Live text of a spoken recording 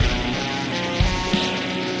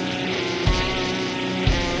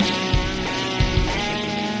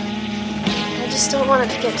just don't want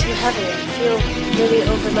it to get too heavy and feel really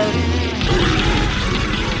overloaded.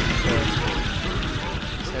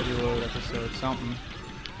 It's heavy load episode something.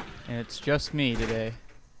 And it's just me today.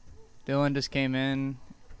 Dylan just came in.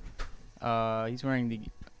 He's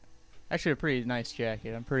wearing actually a pretty nice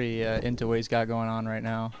jacket. I'm pretty into what he's got going on right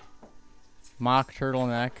now. Mock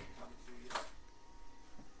turtleneck.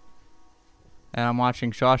 And I'm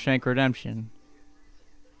watching Shawshank Redemption.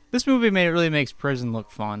 This movie really makes prison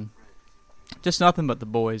look fun. Just nothing but the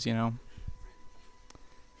boys, you know.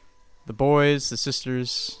 The boys, the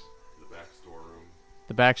sisters.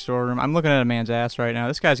 The back storeroom. I'm looking at a man's ass right now.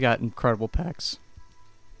 This guy's got incredible pecs.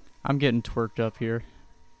 I'm getting twerked up here.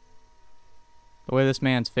 The way this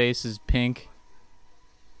man's face is pink.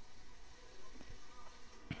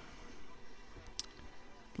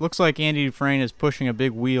 Looks like Andy Dufresne is pushing a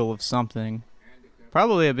big wheel of something.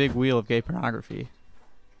 Probably a big wheel of gay pornography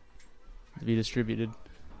to be distributed.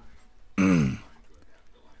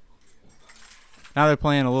 Now they're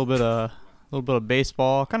playing a little bit of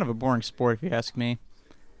baseball. Kind of a boring sport, if you ask me.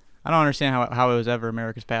 I don't understand how it was ever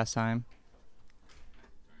America's pastime.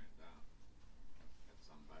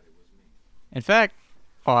 In fact,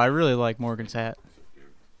 I really like Morgan's hat.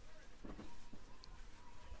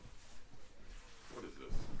 What is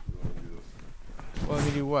this? You want to do this? Well, let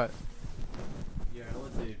me do what? Yeah, I'll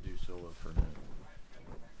let Dave do solo for a minute.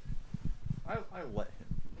 I let him.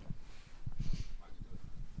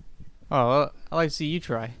 Oh, I'd like to see you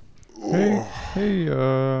try. Hey,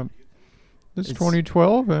 this is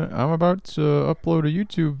 2012, and I'm about to upload a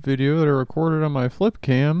YouTube video that I recorded on my flip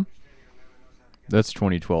cam. That's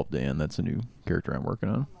 2012, Dan. That's a new character I'm working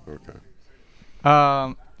on.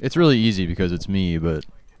 Okay. It's really easy because it's me, but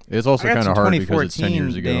it's also kind of hard because it's 10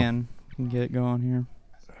 years ago. Dan, can get it going here.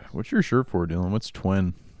 What's your shirt for, Dylan? What's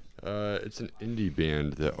Twin? It's an indie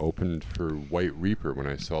band that opened for White Reaper when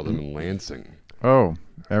I saw them in Lansing. Oh,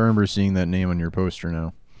 I remember seeing that name on your poster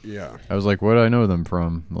now. Yeah. I was like, what do I know them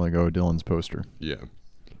from? I'm like, oh, Dylan's poster. Yeah.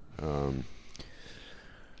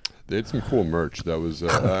 They had some cool merch. That was,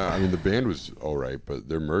 I mean, the band was all right, but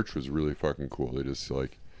their merch was really fucking cool. They just,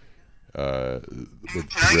 like, Can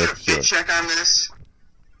I get a fit check on this?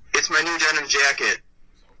 It's my new denim jacket.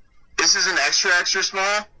 This is an extra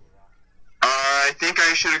small. I think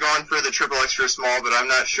I should have gone for the triple extra small, but I'm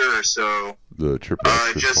not sure, so... The triple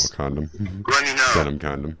extra just small condom. let me know. Denim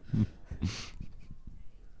condom.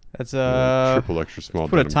 That's triple extra small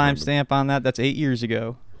put a denim condom. timestamp on that. That's 8 years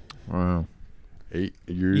ago. Wow. 8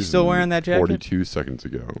 years. You still wearing that jacket? 42 seconds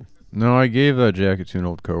ago. No, I gave that jacket to an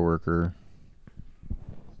old coworker.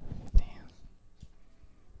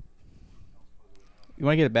 You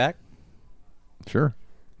want to get it back? Sure.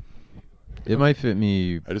 It might fit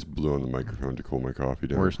me I just blew on the microphone to cool my coffee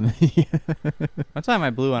down. worse. One time I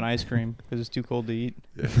blew on ice cream because it's too cold to eat.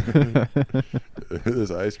 Yeah. This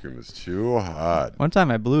ice cream is too hot. One time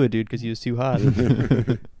I blew a dude because he was too hot.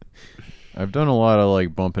 I've done a lot of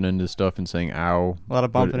like bumping into stuff and saying "ow." A lot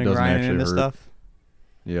of but bumping it and doesn't grinding actually into hurt. stuff.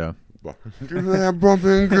 Yeah. Do that bump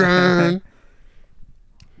and grind.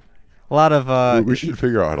 A lot of We should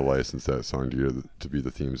figure out how to license that song to be the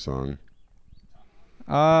theme song.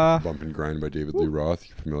 Bump and Grind by David Lee Roth.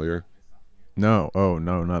 You familiar? No. Oh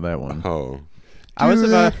no, not that one. Oh. I was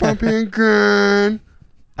about bump and grind.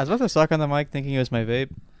 I was about to suck on the mic thinking it was my vape.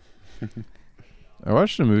 I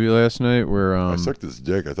watched a movie last night where I sucked this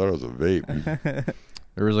dick. I thought it was a vape.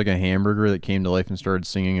 there was like a hamburger that came to life and started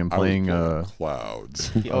singing and playing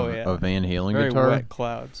clouds. Oh yeah. a Van Halen Very guitar. wet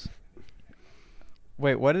clouds.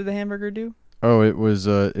 Wait, what did the hamburger do? Oh, it was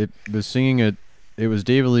singing it. It was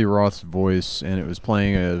David Lee Roth's voice, and it was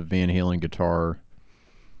playing a Van Halen guitar.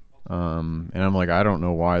 And I'm like, I don't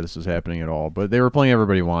know why this is happening at all, but they were playing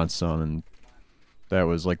 "Everybody Wants Some," and that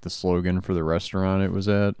was like the slogan for the restaurant it was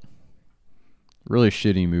at. Really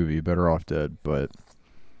shitty movie, Better Off Dead, but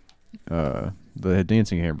the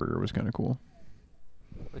dancing hamburger was kind of cool.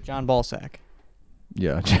 With John Balsack.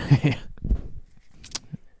 Yeah.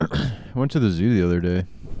 I went to the zoo the other day.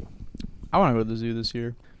 I want to go to the zoo this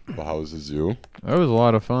year. Well, how was the zoo? That was a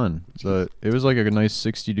lot of fun. So it was like a nice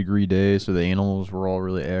 60-degree day, so the animals were all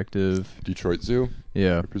really active. Detroit Zoo,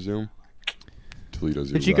 Yeah. I presume. Toledo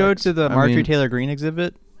Zoo. Did you go rocks. to the I Marjorie mean- Taylor Greene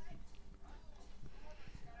exhibit?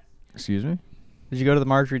 Excuse me? Did you go to the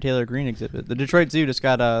Marjorie Taylor Greene exhibit? The Detroit Zoo just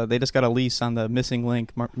got a lease on the missing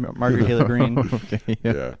link, Marjorie Taylor Greene. Okay,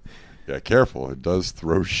 Yeah. Yeah, careful. It does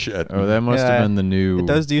throw shit. Oh, that must Yeah, have been the new... It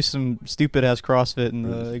does do some stupid ass CrossFit in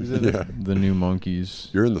the exhibit. Yeah. The new monkeys.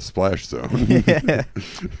 You're in the splash zone. Yeah.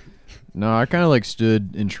 No, I kind of like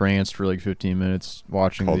stood entranced for like 15 minutes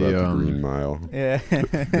watching Call that the the Green Mile. Yeah.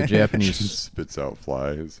 the Japanese. Spits out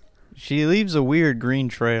flies. She leaves a weird green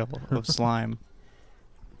trail of slime.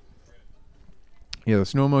 Yeah, the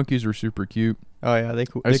snow monkeys were super cute. Oh yeah, they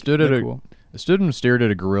cool. I stood they're at a- cool. I stood and stared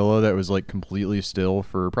at a gorilla that was like completely still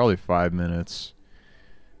for probably 5 minutes.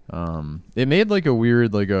 It made like a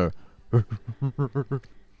weird like a,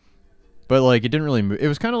 but like it didn't really move. It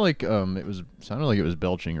was kind of like it was sounded like it was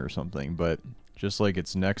belching or something, but just like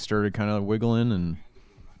its neck started kind of wiggling, and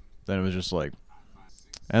then it was just like,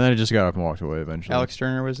 and then it just got up and walked away eventually. Alex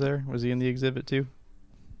Turner was there. Was he in the exhibit too?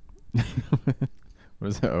 What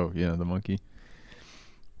is that? Oh yeah, the monkey.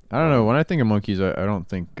 I don't know. When I think of monkeys, I don't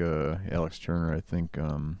think Alex Turner. I think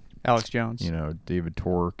Alex Jones. David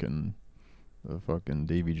Tork and the fucking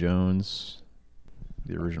Davy Jones,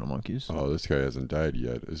 the original monkeys. Oh, this guy hasn't died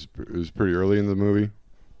yet. It was pretty early in the movie.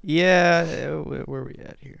 Yeah, where are we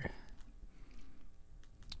at here?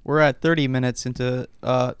 We're at 30 minutes into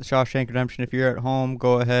Shawshank Redemption. If you're at home,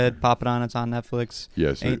 go ahead, pop it on. It's on Netflix.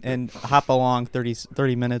 Yes. And hop along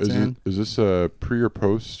 30 minutes in. Is this a pre or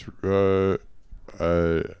post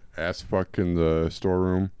ass fuck in the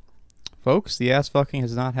storeroom? Folks, the ass fucking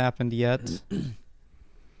has not happened yet. Go ahead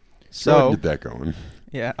So, and get that going.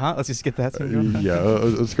 yeah, let's just get that thing going. Yeah,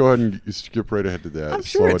 let's go ahead and skip right ahead to that. I'm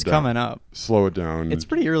sure it's it down. coming up. Slow it down. It's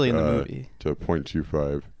pretty early in the movie. To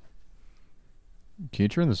 0.25. Can you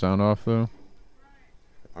turn the sound off though?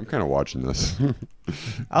 I'm kind of watching this.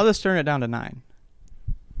 I'll just turn it down to 9.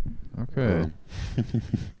 Okay.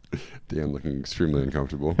 Dan looking extremely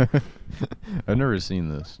uncomfortable. I've never seen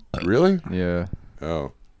this. Really? Yeah.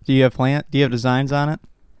 Oh. Do you have designs on it?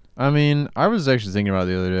 I mean, I was actually thinking about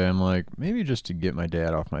it the other day. I'm like, maybe just to get my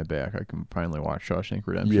dad off my back, I can finally watch Shawshank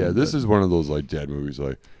Redemption. Yeah, this but- is one of those like dad movies.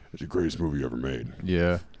 Like, it's the greatest movie ever made.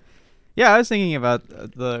 Yeah. Yeah, I was thinking about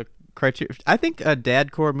the criteria. I think a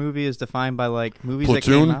dadcore movie is defined by like movies that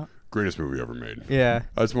Platoon, came out. greatest movie ever made. Yeah.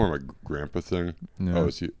 That's more of my grandpa thing. Yeah. Oh,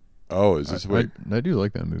 is he? Oh, is this what? I do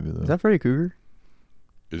like that movie though. Is that Freddy Krueger?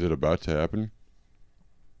 Is it about to happen?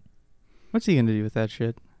 What's he gonna do with that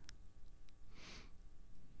shit?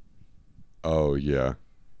 Oh yeah.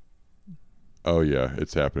 Oh yeah,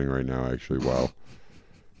 it's happening right now. Actually, wow.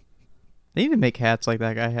 They need to make hats like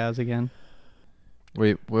that guy has again.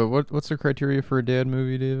 Wait, what's the criteria for a dad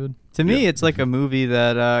movie, David? To me, Yeah. it's like a movie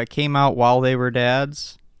that came out while they were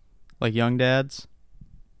dads, like young dads.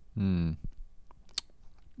 Hmm.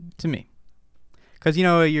 To me, because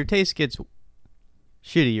your taste gets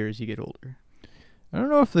shittier as you get older. I don't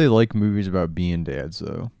know if they like movies about being dads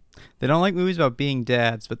though. They don't like movies about being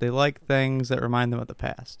dads, but they like things that remind them of the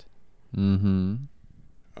past. Mm-hmm.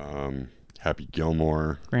 Happy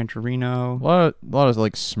Gilmore. Gran Torino. A lot of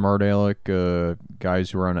like smart aleck guys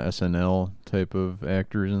who are on a SNL type of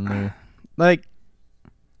actors in there. Like,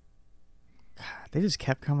 God, they just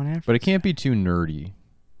kept coming after. But it can't be too nerdy.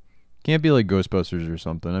 Can't be like Ghostbusters or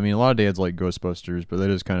something. I mean, a lot of dads like Ghostbusters, but that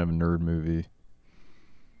is kind of a nerd movie.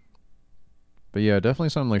 But yeah, definitely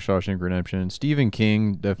something like Shawshank Redemption. Stephen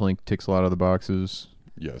King definitely ticks a lot of the boxes.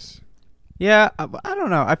 Yes. Yeah, I don't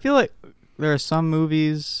know. I feel like there are some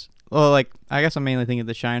movies. Well, like I guess I'm mainly thinking of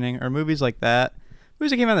The Shining or movies like that. Movies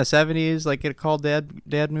that came out in the '70s, like get called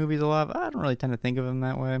dad movies a lot. I don't really tend to think of them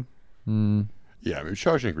that way. Hmm. Yeah, I mean,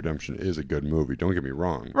 Shawshank Redemption is a good movie. Don't get me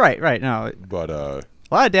wrong. Right. No, But a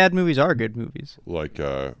lot of dad movies are good movies. like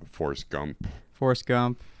Forrest Gump, Forrest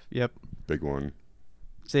Gump. Yep. big one.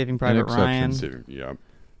 Saving Private exception. Ryan. Yeah.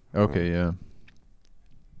 Okay, yeah.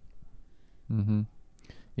 Mm-hmm.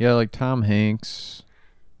 Yeah, like Tom Hanks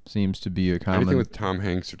seems to be a Anything common with Tom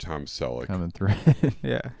Hanks or Tom Selleck. common thread.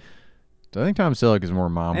 Yeah. I think Tom Selleck is more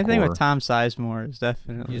mom. Anything with Tom Sizemore is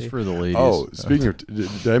definitely. He's for the ladies. Oh, speaking of,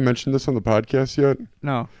 did I mention this on the podcast yet?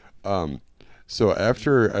 No. So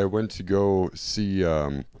after I went to go see,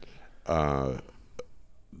 for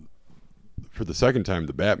the second time,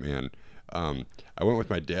 the Batman, I went with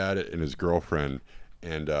my dad and his girlfriend,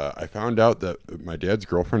 and I found out that my dad's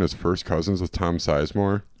girlfriend is first cousins with Tom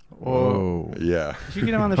Sizemore. Whoa. Yeah. You should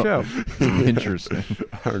get him on the show. Interesting.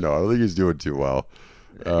 I don't know. I don't think he's doing too well.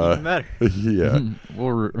 Even better. Yeah.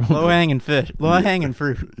 We'll Low hanging fruit.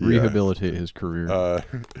 rehabilitate his career.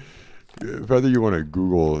 Whether you want to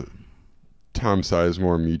Google Tom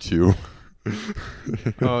Sizemore, Me Too.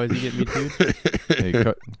 Oh, is he getting me too?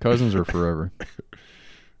 Hey, cousins are forever.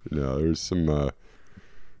 No, there's some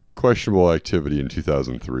questionable activity in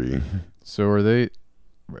 2003 So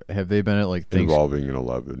have they been at like involving an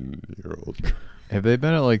 11-year-old. Have they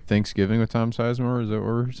been at like Thanksgiving with Tom Sizemore? Is that what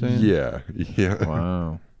we're saying? Yeah.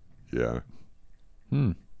 Wow. Yeah.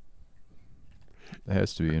 That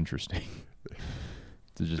has to be interesting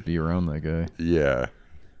to just be around that guy. Yeah.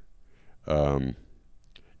 What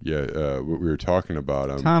we were talking about.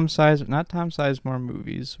 Not Tom Sizemore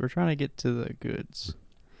movies. We're trying to get to the goods.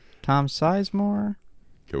 Tom Sizemore.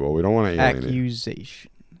 Okay, well, we don't want to alienate.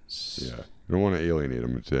 Accusations. Yeah, we don't want to alienate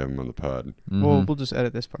him to have him on the pod. Well, we'll just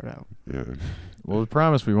edit this part out. Yeah. Well, we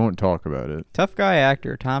promise we won't talk about it. Tough guy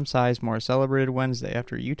actor Tom Sizemore celebrated Wednesday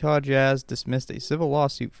after Utah Jazz dismissed a civil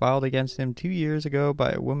lawsuit filed against him 2 years ago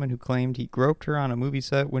by a woman who claimed he groped her on a movie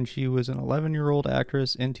set when she was an 11-year-old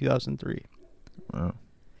actress in 2003. Wow.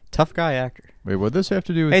 Tough guy actor. Wait, what'd this have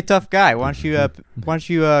to do with... Hey, tough guy, why don't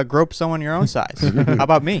you grope someone your own size? How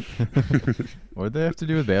about me? What'd they have to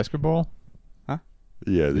do with basketball?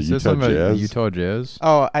 Yeah, the It said Utah something about Jazz. the Utah Jazz?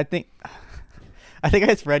 Oh, I think I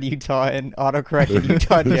just read Utah and autocorrected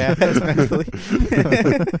Utah Jazz mentally.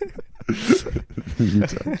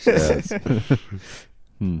 Utah Jazz.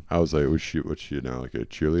 I was like, what's she now, like a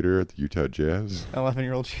cheerleader at the Utah Jazz?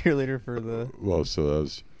 11-year-old cheerleader for the... Well, so that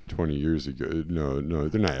was 20 years ago. No,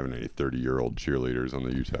 they're not having any 30-year-old cheerleaders on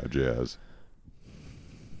the Utah Jazz.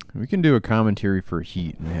 We can do a commentary for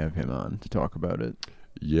Heat and have him on to talk about it.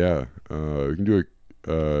 Yeah, we can do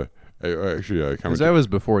a actually Because that was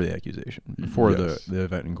before the accusation, before Yes. the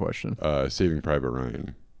event in question. Saving Private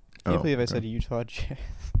Ryan. I can't believe I said Utah Jazz.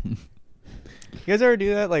 You guys ever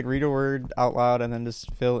do that? Like read a word out loud and then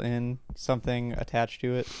just fill in something attached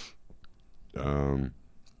to it? I don't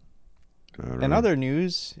In know. other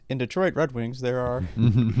news, in Detroit Red Wings, there are...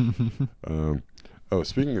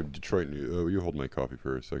 Speaking of Detroit news, will you hold my coffee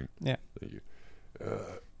for a second? Yeah. Thank you.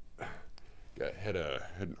 Had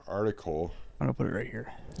an article. I'm going to put it right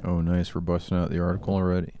here. Oh, nice. We're busting out the article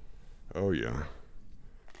already. Oh, yeah.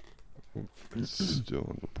 It's still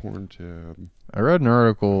on the porn tab. I read an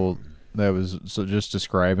article that was just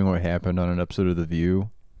describing what happened on an episode of The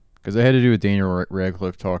View. Because it had to do with Daniel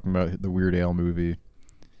Radcliffe talking about the Weird Al movie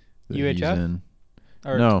that he's UHF? in.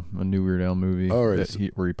 Or- No, a new Weird Al movie All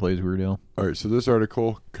right, where he plays Weird Al. All right, so this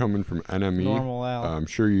article coming from NME. Normal Al. I'm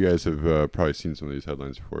sure you guys have probably seen some of these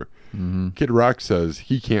headlines before. Mm-hmm. Kid Rock says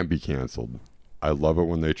he can't be canceled. I love it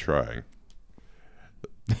when they try.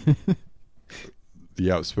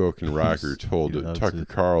 The outspoken rocker told He loves Tucker it.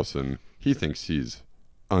 Carlson he thinks he's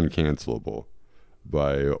uncancelable.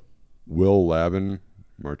 By Will Lavin,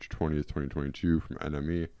 March 20th, 2022, from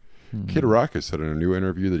NME. Kid Rock has said in a new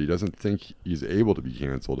interview that he doesn't think he's able to be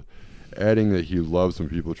canceled, adding that he loves when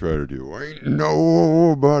people try to do, ain't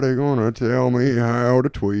nobody gonna tell me how to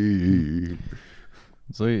tweet.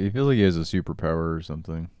 So he feels like he has a superpower or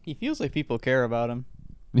something. He feels like people care about him.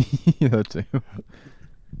 Yeah, that too.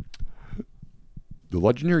 The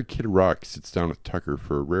legendary Kid Rock sits down with Tucker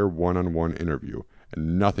for a rare one-on-one interview,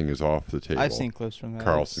 and nothing is off the table. I've seen clips from that.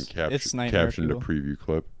 Carlson It's nightmare captioned a fuel. preview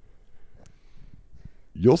clip.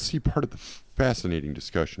 You'll see part of the fascinating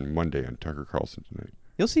discussion Monday on Tucker Carlson tonight.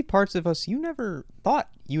 You'll see parts of us you never thought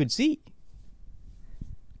you would see.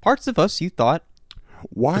 Parts of us you thought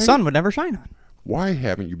Why? the sun would never shine on. Why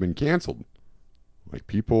haven't you been canceled? Like,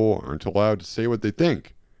 people aren't allowed to say what they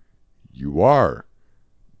think. You are.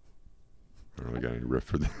 I don't really got any riff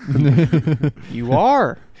for that. You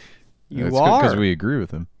are. You That's are. because we agree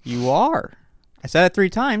with him. You are. I said it 3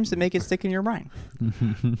 times to make it stick in your brain.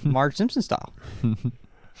 Marge Simpson style.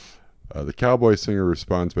 The Cowboy singer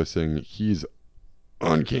responds by saying he's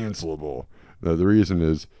uncancelable. Now, the reason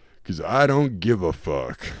is because I don't give a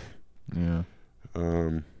fuck. Yeah.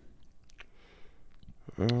 I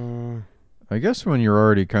I guess when you're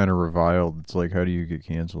already kind of reviled, it's like, how do you get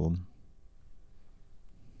canceled?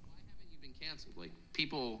 Why haven't you been canceled? Like,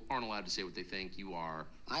 people aren't allowed to say what they think. You are.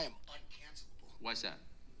 I am uncancelable Why's that?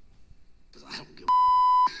 because I don't give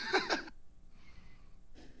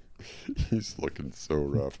He's looking so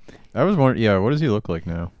rough. I was wondering, yeah, what does he look like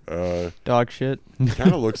now? Dog shit.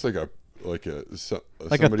 Kind of looks like a Like a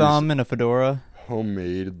somebody's thumb and a fedora.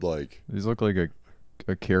 homemade like. He's look like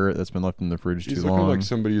a carrot that's been left in the fridge He's too looking long. like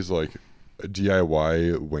somebody's like a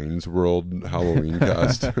DIY Wayne's World Halloween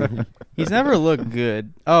costume. He's never looked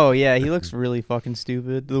good. Oh, yeah, he looks really fucking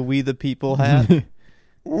stupid. The We the People hat.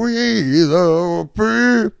 We the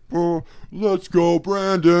people, let's go,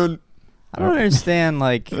 Brandon. I don't understand,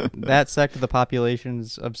 like, that sect of the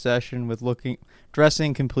population's obsession with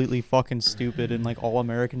dressing completely fucking stupid in, like,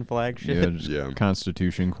 all-American flag shit. yeah, just Yeah.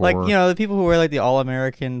 Constitution Corps. Like, you know, the people who wear, like, the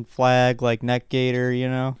all-American flag, like, neck gaiter, you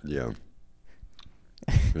know? Yeah.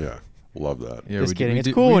 Yeah. Love that. yeah, just kidding. It's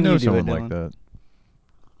we cool when know you do it, someone like Dylan. that.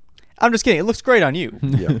 I'm just kidding. It looks great on you.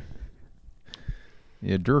 Yeah.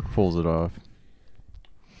 Yeah, Dirk pulls it off.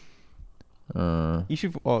 You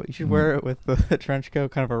should wear it with the trench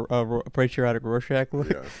coat, kind of a patriotic Rorschach look.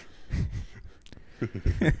 Yeah.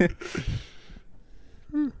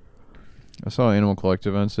 I saw Animal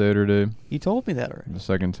Collective on Saturday. You told me that already. The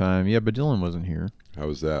second time. Yeah, but Dylan wasn't here. How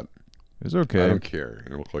was that? It was okay. I don't care.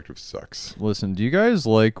 Animal Collective sucks. Listen, do you guys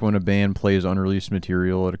like when a band plays unreleased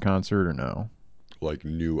material at a concert or no? Like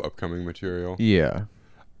new upcoming material. Yeah.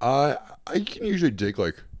 I can usually dig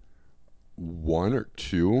like 1 or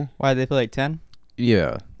 2. Why, they play like 10?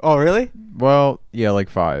 Yeah. Oh, really? Well, yeah, like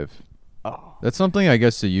 5. Oh. That's something I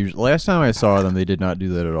guess they usually. Last time I saw them, they did not do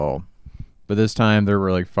that at all. But this time there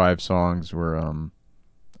were like 5 songs where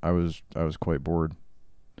I was quite bored.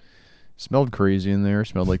 Smelled crazy in there.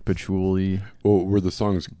 Smelled like patchouli. Well, were the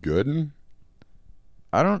songs good?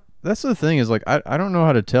 I don't. That's the thing is like I don't know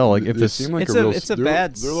how to tell like if They this seem like It's a a- real. it's a they're,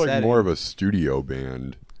 bad They're like setting. more of a studio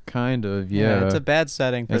band. kind of yeah. It's a bad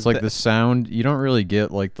setting. For It's like the sound. You don't really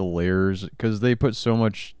get like the layers because they put so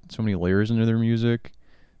many layers into their music.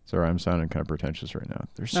 Sorry, I'm sounding kind of pretentious right now.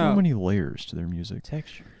 There's so No. many layers to their music.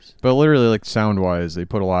 textures. But literally, like sound-wise, they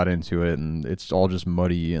put a lot into it, and it's all just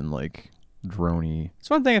muddy and like droney. It's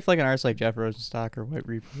one thing if like an artist like Jeff Rosenstock or White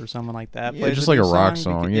Reaper or someone like that Yeah, plays just a like new a rock you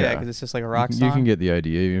song, could- yeah. because it's just like a rock You song. can get the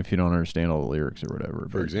idea even if you don't understand all the lyrics or whatever.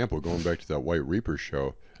 For but- example, going back to that White Reaper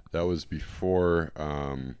show, that was before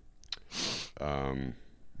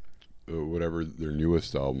whatever their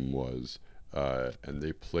newest album was, and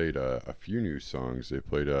they played a few new songs. They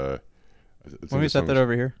played Let me set that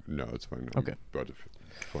over here. No, it's fine. Okay. I'm about to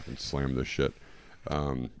fucking slam this shit.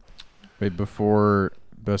 Wait, before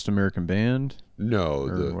Best American Band No,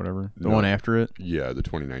 or the whatever, the no. one after it. Yeah, the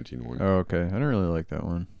 2019 one. Oh, okay. I don't really like that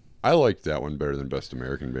one. I liked that one better than Best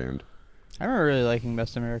American Band. I remember really liking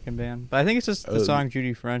Best American Band, but I think it's just the song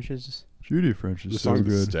Judy French is. Judy French The song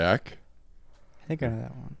The Stack. I think I know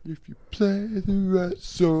that one. If you play the right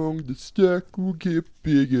song, the stack will get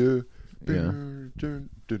bigger. Yeah.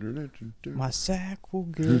 My sack will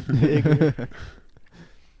get bigger.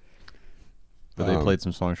 But they played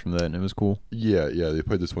some songs from that, and it was cool. Yeah, they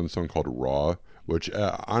played this one song called Raw, which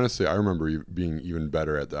honestly I remember being even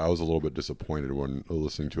better at that. I was a little bit disappointed when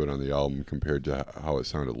listening to it on the album compared to how it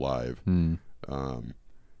sounded live.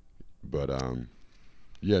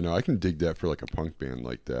 Yeah, no, I can dig that for like a punk band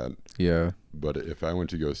like that. Yeah. But if I went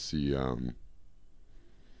to go see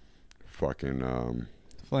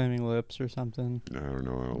Flaming Lips or something. I don't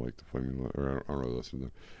know, I don't like the Flaming Lips, or I don't really listen to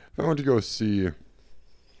them. If I went to go see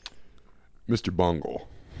Mr. Bungle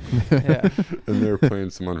Yeah. and they were playing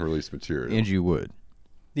some unreleased material. And you would.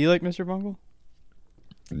 Do you like Mr. Bungle?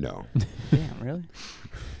 No. Damn, really?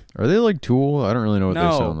 Are they like Tool? I don't really know what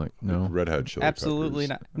No. they sound like. No. Red Hot Chili Absolutely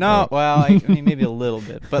Peppers. not. No, well, I mean maybe a little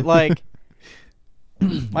bit, but like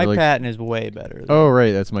Mike Like- Patton is way better. Than Oh,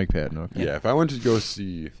 right. That's Mike Patton. Okay. Yeah, if I went to go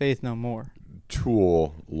see Faith No More.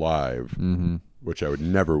 Tool live, Mm-hmm. which I would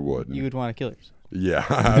never would. You would want to kill yourself. Yeah,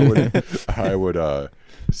 I would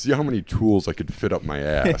see how many tools I could fit up my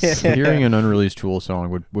ass. Hearing an unreleased Tool song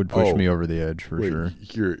would push Oh. me over the edge for Wait,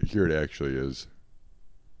 sure. Here it actually is.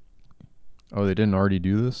 Oh, they didn't already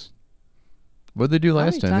do this? What did they do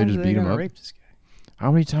last time? They just beat him up. Rape this guy?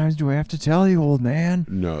 How many times do I have to tell you, old man?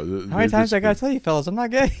 No. How many times I gotta tell you, fellas, I'm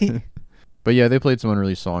not gay. But yeah, they played some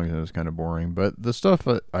unreleased songs and it was kind of boring. But the stuff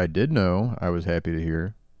that I did know, I was happy to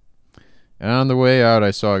hear. And on the way out, I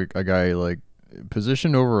saw a guy like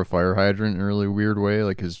positioned over a fire hydrant in a really weird way.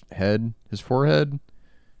 Like his forehead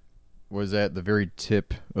was at the very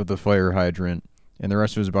tip of the fire hydrant, and the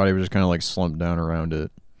rest of his body was just kind of like slumped down around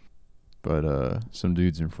it. But some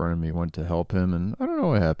dudes in front of me went to help him, and I don't know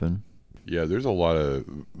what happened. Yeah, there's a lot of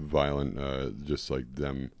violent, just like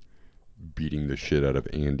them beating the shit out of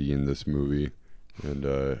Andy in this movie, and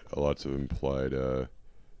lots of implied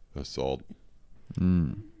assault.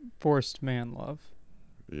 Forced man love.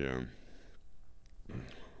 Yeah,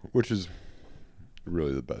 which is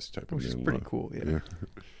really the best type Which of is man pretty love. cool, yeah.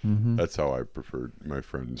 Mm-hmm. That's how I prefer my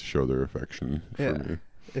friends show their affection for Yeah. me.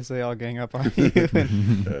 Is they all gang up on you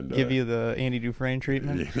and And, give you the Andy Dufresne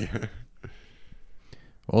treatment? Yeah.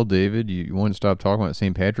 Well, David, you wouldn't stop talking about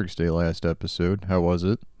St. Patrick's Day last episode. How was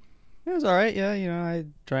it? It was alright, yeah. You know, I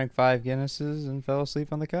drank 5 Guinnesses and fell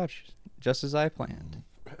asleep on the couch, just as I planned.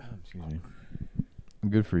 Excuse me.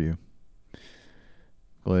 Good for you.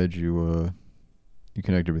 Glad you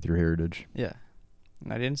connected with your heritage. Yeah.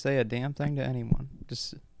 And I didn't say a damn thing to anyone.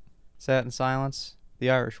 Just sat in silence, the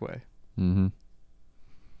Irish way. Mm-hmm.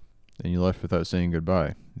 And you left without saying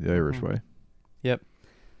goodbye, the Irish Mhm. way. Yep.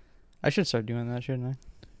 I should start doing that, shouldn't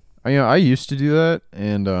I used to do that,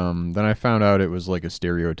 and then I found out it was like a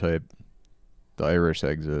stereotype, the Irish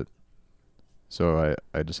exit. So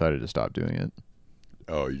I decided to stop doing it.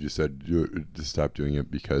 Oh, you just said to stop doing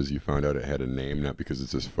it because you found out it had a name, not because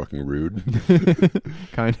it's just fucking rude.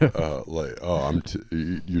 Kind of.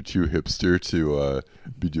 You're too hipster to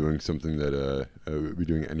be doing something that be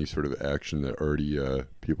doing any sort of action that already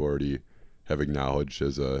people already have acknowledged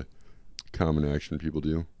as a common action people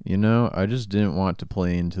do? You know, I just didn't want to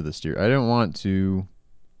play into the steer. I didn't want to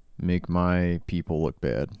make my people look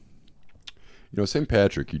bad. You know, St.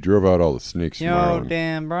 Patrick, you drove out all the snakes from Yo, Ireland.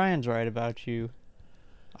 damn, Brian's right about you.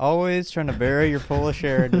 Always trying to bury your Polish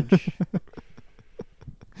heritage.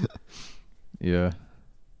 Yeah.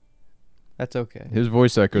 That's okay. His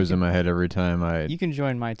voice echoes in my head every time You can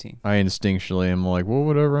join my team. I instinctually am like, well,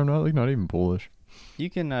 whatever. I'm not even Polish. You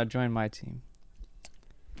can join my team.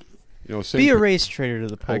 You know, Be a race traitor to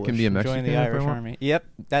the I Polish. can be a and Mexican join the if I Irish want. army. Yep,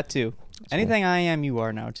 that too. Anything I am, you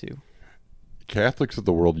are now too. Catholics of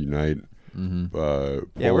the world unite. Mm-hmm.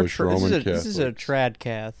 Yeah, Polish Roman Catholics. this is a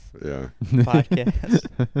tradcath Yeah. podcast.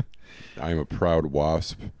 I am a proud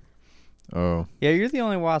wasp. Oh, Yeah, you're the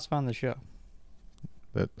only wasp on the show.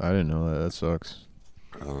 I didn't know that. That sucks.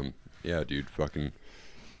 Yeah, dude, fucking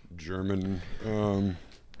German,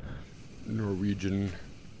 Norwegian,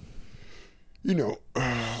 you know,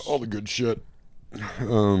 all the good shit.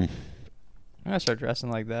 I'm gonna start dressing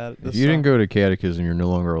like that. If you didn't go to catechism, you're no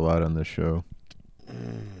longer allowed on this show.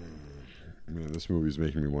 Man, this movie's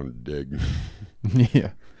making me want to dig. Yeah.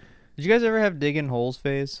 Did you guys ever have digging holes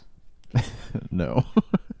phase? No.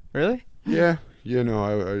 Really? Yeah, no,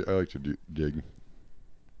 I like to dig.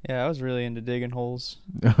 Yeah, I was really into digging holes.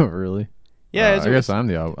 Oh, really? Yeah, I guess I'm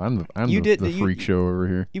the freak show over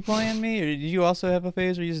here. You playing me, or did you also have a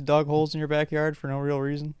phase where you just dug holes in your backyard for no real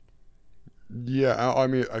reason? Yeah, I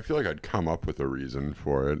mean, I feel like I'd come up with a reason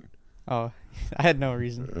for it. Oh, I had no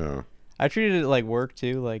reason. Yeah, I treated it like work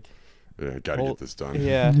too, like. Gotta get this done.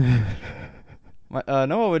 Yeah.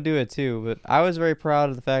 Noah would do it too, but I was very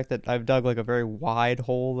proud of the fact that I've dug like a very wide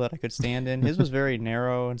hole that I could stand in. His was very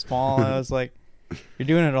narrow and small, and I was like, "You're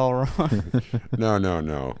doing it all wrong."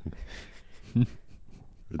 No.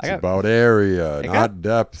 It's about area, not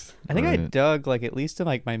depth. I think I Right. dug like at least in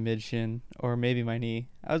like my mid shin or maybe my knee.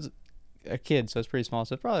 I was a kid, so it's pretty small.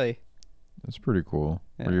 So probably That's pretty cool.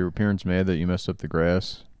 Yeah. Were your parents mad that you messed up the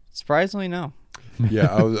grass? surprisingly no.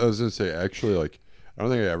 Yeah, I was gonna say actually, like, I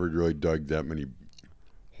don't think I ever really dug that many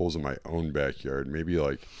holes in my own backyard. Maybe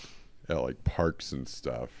like at like parks and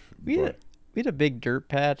stuff. We had a big dirt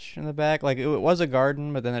patch in the back. Like it was a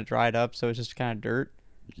garden, but then it dried up, so it's just kind of dirt.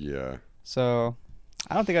 Yeah. So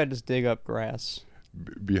I don't think I'd just dig up grass.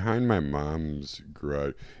 Behind my mom's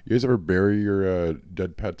garage. You guys ever bury your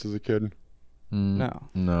dead pets as a kid? No.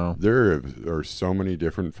 No. There are so many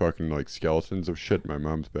different fucking like skeletons of shit in my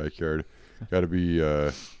mom's backyard. Got to be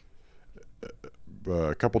a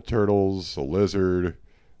couple turtles, a lizard,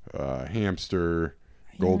 hamster,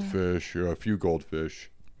 goldfish, a few goldfish.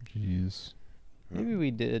 Jeez. Maybe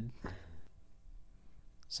we did.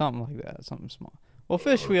 Something like that. Something small. Well,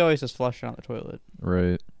 fish, we always just flush down the toilet.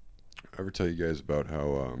 Right. Ever tell you guys about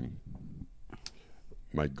how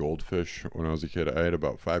my goldfish, when I was a kid, I had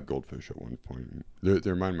about 5 goldfish at one point.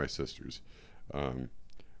 They're mine and my sister's.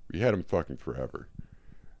 We had them fucking forever.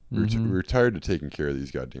 We were tired of taking care of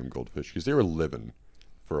these goddamn goldfish because they were living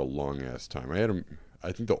for a long ass time. I had them.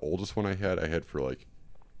 I think the oldest one I had for like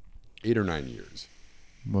 8 or 9 years.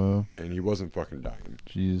 Wow. And he wasn't fucking dying.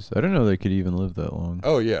 Jeez. I didn't know they could even live that long.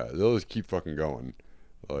 Oh yeah, they'll just keep fucking going.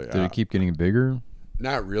 Like, Did it keep getting bigger?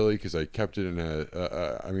 Not really, because I kept it in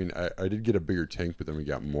I mean, I did get a bigger tank, but then we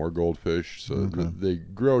got more goldfish, so they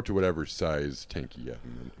grow to whatever size tank you get.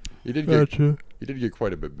 And he did get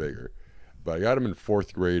quite a bit bigger. But I got him in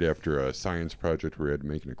 4th grade after a science project where we had to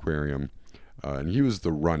make an aquarium, and he was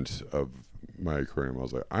the runt of my aquarium. I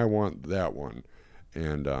was like, I want that one,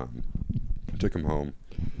 and I took him home.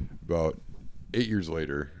 About 8 years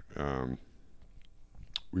later,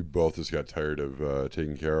 we both just got tired of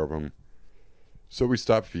taking care of him. So we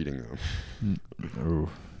stopped feeding them.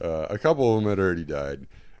 A couple of them had already died,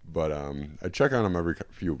 but I check on them every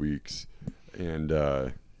few weeks, and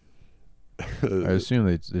I assume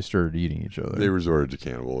they started eating each other. they resorted to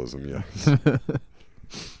cannibalism. Yes.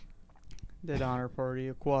 Dead honor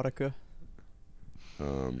party, Aquatica.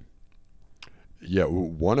 Yeah,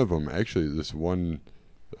 one of them actually. This one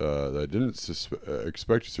that I didn't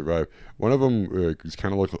expect to survive. One of them was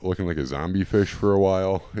kind of looking like a zombie fish for a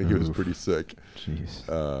while. He was pretty sick.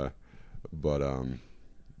 Jeez. But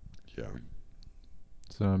yeah.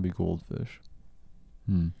 Zombie goldfish.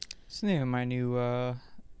 It's the name of my new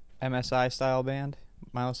MSI style band.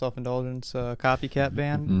 Mindless Self-Indulgence copycat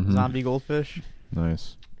band. Zombie Goldfish.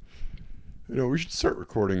 Nice. You know, we should start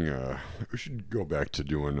recording. We should go back to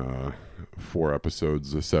doing 4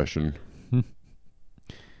 episodes a session.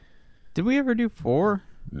 Did we ever do 4?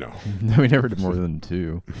 No. No, we never did more than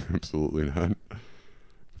 2. Absolutely not.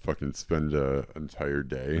 Fucking spend an entire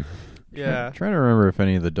day. Yeah. Trying to remember if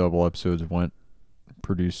any of the double episodes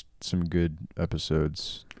produced some good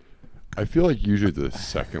episodes. I feel like usually the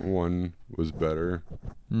second one was better.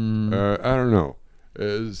 Mm. I don't know.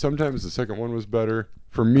 Sometimes the second one was better.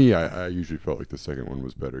 For me, I usually felt like the second one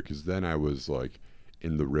was better because then I was like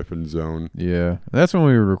in the riffing zone. Yeah, that's when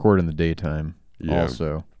we would record in the daytime. Yeah.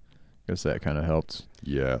 Also, guess that kind of helped.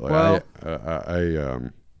 Yeah, like Well-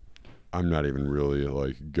 I'm not even really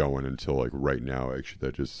like going until like right now. Actually,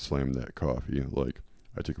 that just slammed that coffee. Like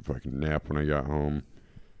I took a fucking nap when I got home. It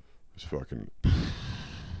was fucking.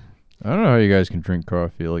 I don't know how you guys can drink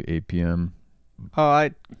coffee at like 8 p.m. Oh, I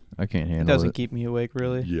can't it handle doesn't it. keep me awake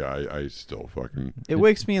really. Yeah, I still fucking. It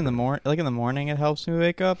wakes me in the morning. Like in the morning, it helps me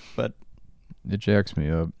wake up, but It jacks me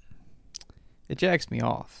up. it jacks me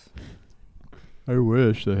off, I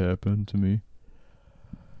wish that happened to me.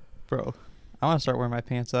 bro. I want to start wearing my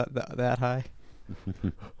pants up that high.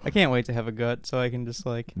 I can't wait to have a gut so I can just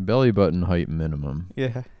like, Belly button height minimum.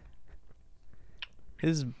 yeah.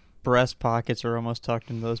 His breast pockets are almost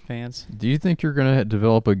tucked into those pants. Do you think you're gonna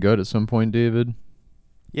develop a gut at some point, David?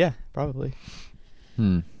 Yeah, probably.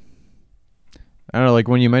 I don't know. Like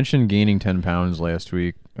when you mentioned gaining 10 pounds last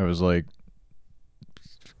week, I was like,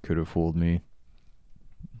 could have fooled me.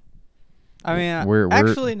 I mean, Where-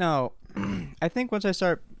 actually, no. I think once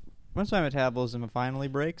my metabolism finally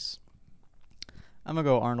breaks, I'm gonna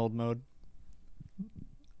go Arnold mode. I'm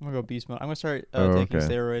gonna go beast mode. I'm gonna start taking okay.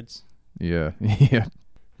 steroids. Yeah, yeah.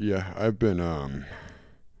 Yeah, I've been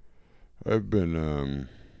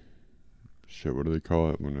shit. What do they call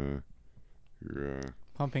it when you're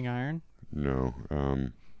Pumping iron, no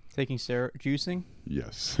taking juicing.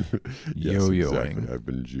 yes yes Yo-yoing. exactly. I've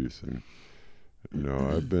been juicing. No,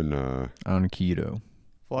 I've been On keto.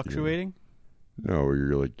 Fluctuating. no, where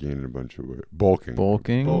you're like gaining a bunch of weight. Bulking.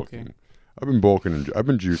 Bulking? Bulking. I've been bulking and I've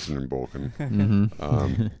been juicing and bulking.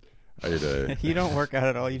 Mm-hmm. I ate a You don't work out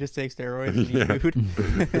at all. You just take steroids and Yeah. eat food.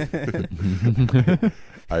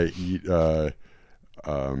 I eat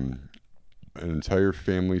an entire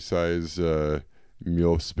family size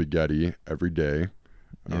meal of spaghetti every day.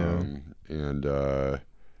 Yeah. And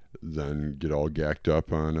then get all gacked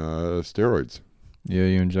up on steroids. Yeah,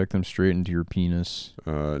 you inject them straight into your penis.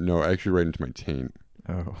 No, actually right into my taint.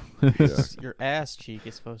 Oh. Yeah. Your ass cheek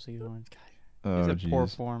is supposed to go in. God, Oh, he's a poor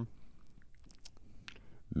jeez. form.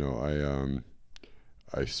 No,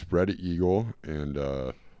 I spread eagle and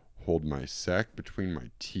hold my sack between my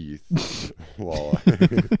teeth while I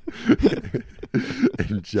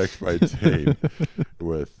inject my taint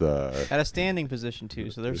with At a standing position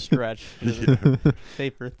too, so they're stretched. yeah.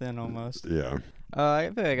 Paper thin almost. Yeah. I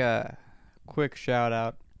have like a quick shout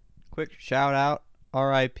out.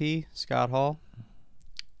 R.I.P. Scott Hall.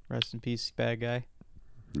 Rest in peace, bad guy.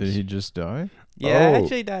 Did he just die? Yeah, Oh.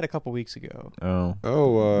 actually he died a couple weeks ago. Oh.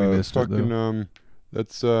 Oh, We missed it, though. fucking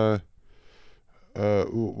that's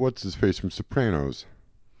what's his face from Sopranos?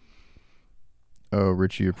 Oh,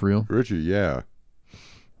 Richie Aprile? Richie, yeah.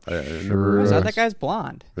 I Sure. never. Was Yes. that guy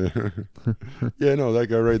blonde? Yeah, no, that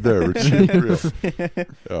guy right there, Richie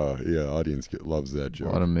Aprile. Oh, yeah, audience loves that A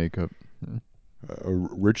joke. lot of makeup.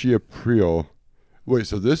 Richie Aprile. Wait,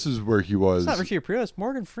 so this is where he was. It's not Richie Aprile, it's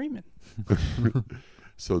Morgan Freeman.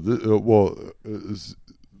 So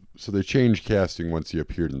so they changed casting once he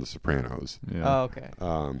appeared in The Sopranos. Yeah. Oh, okay.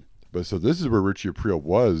 But so this is where Richie Aprile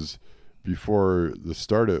was before the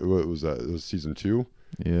start of what was that? It was season 2.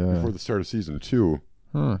 Yeah. Before the start of season 2,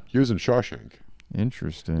 Huh. he was in Shawshank.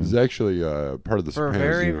 Interesting. He's actually part of the For a Sopranos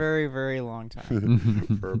very, universe very, very long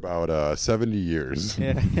time. for about 70 years.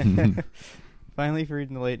 Yeah. Finally freed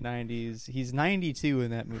in the late 90s. He's 92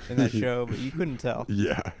 in that show, but you couldn't tell.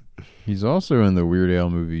 Yeah. He's also in the Weird Al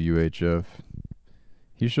movie UHF.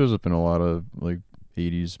 He shows up in a lot of like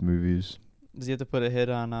 80s movies. Does he have to put a hit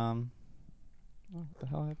on what the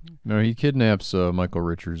hell happened? No, he kidnaps Michael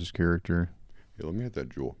Richards' character. Hey, let me hit that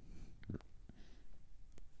jewel.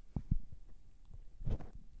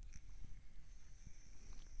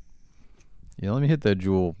 Yeah, let me hit that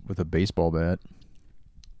jewel with a baseball bat.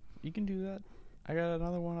 You can do that. I got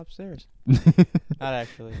another one upstairs. Not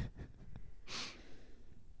actually.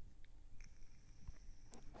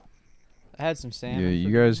 I had some salmon. Yeah, for you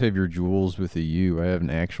dinner. guys have your jewels with a U. I have an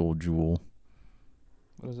actual jewel.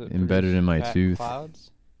 What is it? embedded produce in my fat tooth.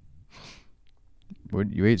 Clouds?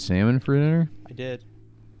 What, you ate salmon for dinner? I did.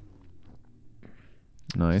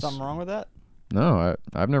 Nice. Something wrong with that? No,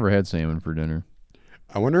 I've never had salmon for dinner.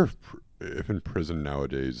 I wonder if in prison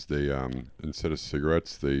nowadays they instead of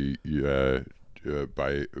cigarettes they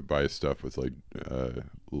buy stuff with like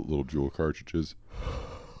little jewel cartridges.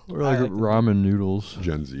 Or I like like to- ramen noodles.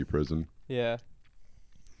 Gen Z prison. Yeah.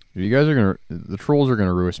 You guys are the trolls are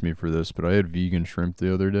gonna roast me for this, but I had vegan shrimp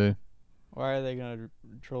the other day. Why are they gonna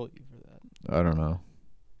troll you for that? I don't know.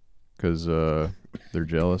 because they're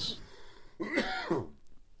jealous.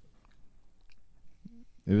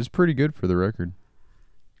 It was pretty good for the record.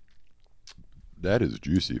 That is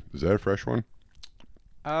juicy. Is that a fresh one?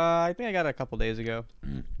 I think I got it a couple days ago.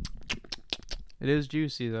 It is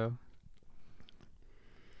juicy though.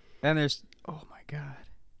 And there's, oh my god.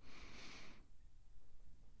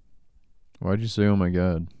 Why'd you say, oh my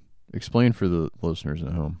god? Explain for the listeners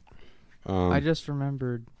at home. I just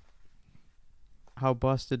remembered how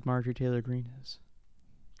busted Marjorie Taylor Greene is.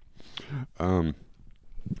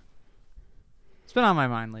 It's been on my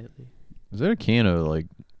mind lately. Is that a can of, like,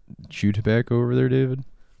 chew tobacco over there, David?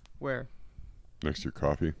 Where? Next to your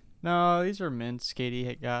coffee. No, these are mints Katie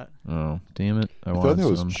had got. Oh, damn it. I thought wanted that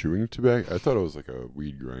was some. chewing tobacco. I thought it was like a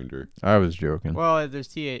weed grinder. I was joking. Well,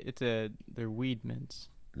 there's they're weed mints.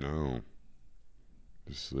 No.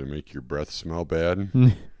 Just they make your breath smell bad.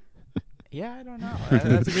 Yeah, I don't know.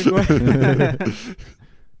 That's a good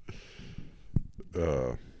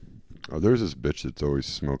way. There's this bitch that's always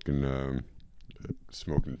smoking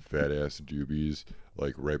fat ass doobies,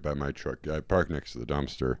 like right by my truck. I park next to the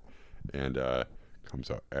dumpster, and comes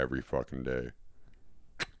out every fucking day.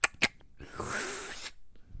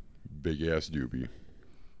 Big ass doobie.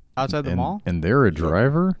 Outside the mall? And they're a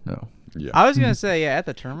driver? No. Yeah. I was gonna say at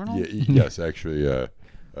the terminal. Yeah. Yes, actually. I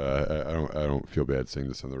don't feel bad saying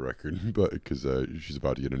this on the record, but because she's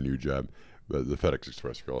about to get a new job. But the FedEx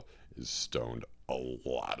Express girl is stoned a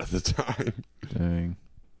lot of the time. Dang.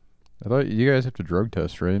 I thought you guys have to drug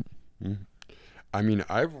test, right? I mean,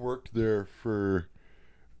 I've worked there for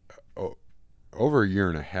over a year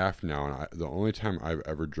and a half now, and the only time I've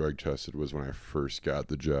ever drug tested was when I first got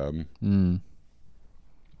the job.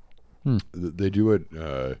 They do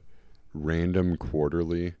it random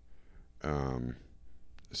quarterly.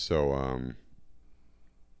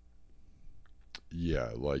 Yeah,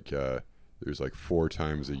 like there's like 4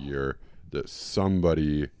 times a year that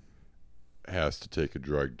somebody has to take a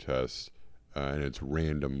drug test, and it's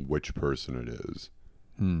random which person it is.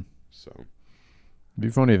 So it'd be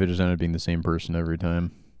funny if it just ended up being the same person every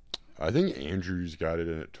time. I think Andrew's got it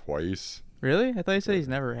in it twice. Really? I thought you said he's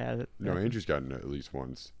never had it. No, Andrew's gotten it at least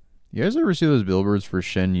once. You guys ever see those billboards for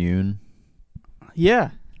Shen Yun?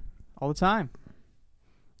 Yeah, all the time.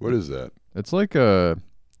 What is that? It's like I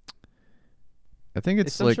think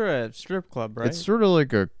it's some like sort of strip club, right? It's sort of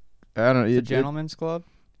like a, I don't know. It's a gentleman's club.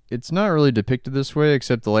 It's not really depicted this way,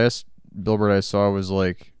 except the last billboard I saw was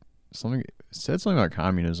like something. It said something about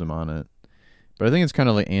communism on it, but I think it's kind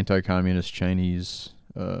of like anti-communist Chinese.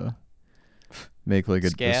 Make like a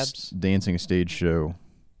dancing stage show.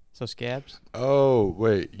 So Scabs? Oh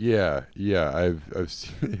wait, yeah. I've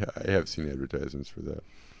seen, I have seen advertisements for that.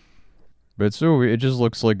 But it's so weird. It just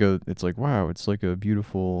looks like it's like, wow, it's like a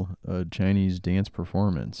beautiful Chinese dance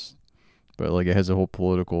performance, but like it has a whole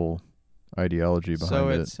political ideology behind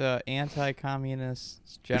it. So it's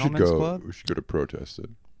anti-communist gentleman's club. We should go to protest it.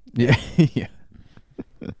 Yeah, yeah.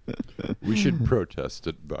 We should protest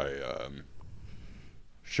it by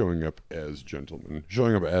showing up as gentlemen.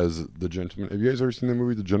 Showing up as the gentleman. Have you guys ever seen the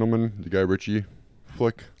movie The Gentleman, the Guy Ritchie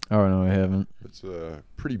flick? Oh no, I haven't. It's a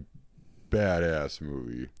pretty badass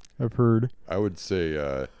movie. I've heard. I would say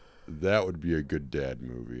that would be a good dad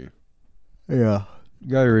movie. Yeah,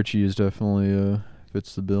 Guy Ritchie is definitely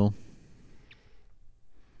fits the bill.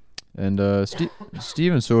 And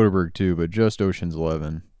Steven Soderbergh too, but just Ocean's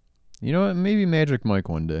 11. You know what? Maybe Magic Mike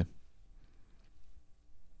one day.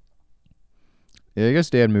 Yeah, I guess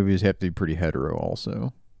dad movies have to be pretty hetero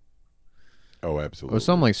also. Oh, absolutely. Oh,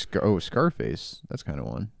 something like Scarface. That's kind of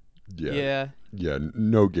one. Yeah.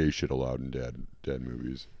 No gay shit allowed in dad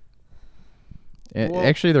movies.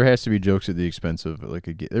 Actually, there has to be jokes at the expense of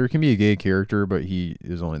like there can be a gay character, but he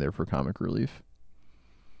is only there for comic relief.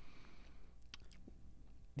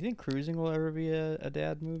 Do you think Cruising will ever be a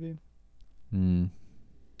dad movie?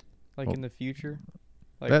 Like in the future?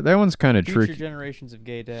 Like that one's kind of tricky. Future generations of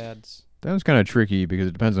gay dads. That one's kind of tricky because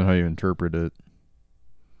it depends on how you interpret it.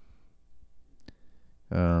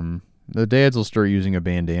 The dads will start using a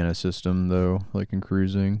bandana system though, like in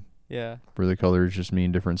Cruising. Yeah. Where the colors just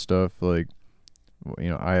mean different stuff. Like, you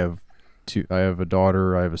know, I have a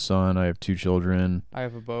daughter, I have a son, I have 2 children. I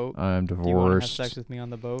have a boat. I'm divorced. Do you want to have sex with me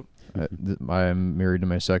on the boat? I'm married to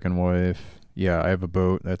my second wife. Yeah, I have a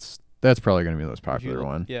boat. That's probably going to be the most popular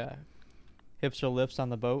one. Yeah. Hips or lips on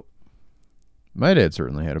the boat? My dad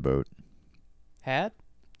certainly had a boat. Had?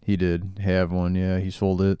 He did have one, yeah. He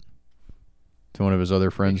sold it to one of his other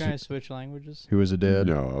friends. Are you trying to switch languages? Who was a dad?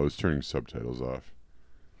 No, I was turning subtitles off.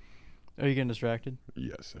 Are you getting distracted?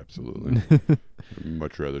 Yes, absolutely. I'd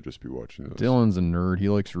much rather just be watching those. Dylan's a nerd. He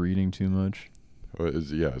likes reading too much. Oh,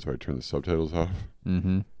 that's why I turn the subtitles off.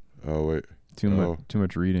 Mm-hmm. Oh wait. Too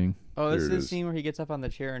much reading. Oh, this There is it the is. scene where he gets up on the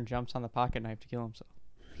chair and jumps on the pocket knife to kill himself.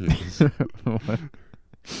 Yes. What?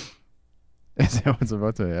 Is that what's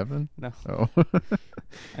about to happen? No. Oh.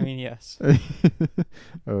 I mean, yes.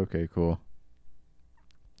 Okay, cool.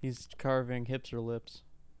 He's carving hips or lips.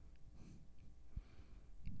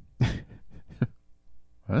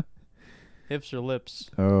 What? Hips or lips.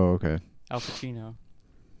 Oh, okay. Al Pacino.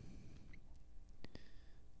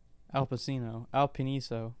 Al Pacino. Al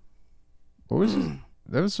Piniso. What was it?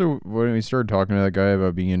 That was so when we started talking to that guy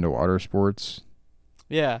about being into water sports.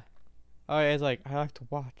 Yeah. Oh, yeah, he's like, I like to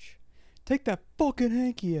watch. Take that fucking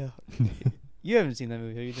hanky out. You haven't seen that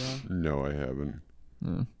movie, have you, Dylan? No, I haven't.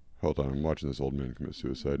 Hmm. Hold on, I'm watching this old man commit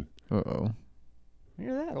suicide. Uh-oh.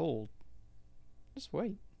 You're that old. Just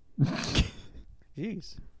wait.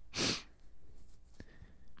 Jeez.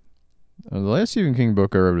 The last Stephen King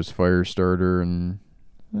book I read was Firestarter, and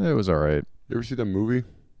it was alright. You ever see that movie?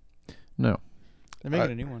 No. They're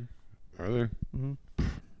making a new one. Are they? Mm-hmm.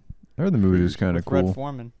 I heard the movie was kind of With Red cool.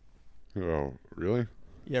 Foreman. Oh, really?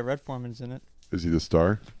 Yeah, Red Foreman's in it. Is he the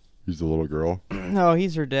star? He's the little girl. No,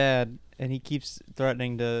 he's her dad, and he keeps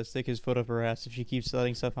threatening to stick his foot up her ass if she keeps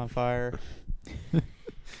setting stuff on fire.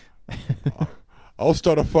 I'll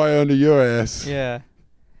start a fire under your ass. Yeah.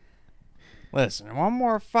 Listen, one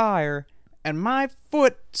more fire, and my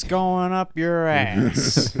foot's going up your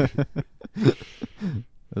ass.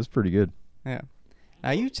 That's pretty good. Yeah.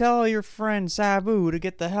 Now you tell your friend Sabu to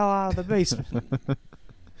get the hell out of the basement.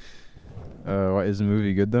 Is the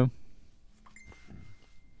movie good though?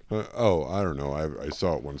 I don't know. I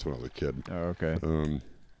saw it once when I was a kid. Oh, okay. I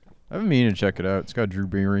I've been meaning to check it out. It's got Drew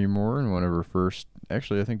Barrymore in one of her first.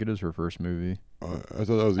 Actually, I think it is her first movie. I thought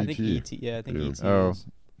that was I E.T. think E.T. Yeah, I think Yeah. E.T. Oh, is.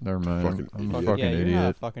 never mind. Fucking I'm a idiot. fucking yeah, you're idiot. not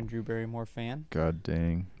a fucking Drew Barrymore fan. God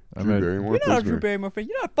dang. I'm Drew gonna, Barrymore. You're not a plays Drew her. Barrymore fan.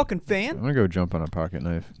 You're not a fucking I'm fan. gonna go jump on a pocket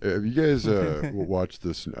knife. Have you guys watched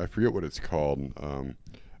this? I forget what it's called.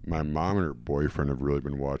 My mom and her boyfriend have really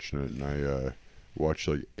been watching it, and I watched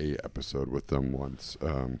like a episode with them once.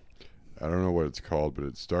 I don't know what it's called, but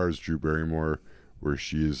it stars Drew Barrymore, where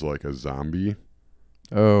she is like a zombie.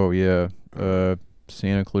 Oh yeah.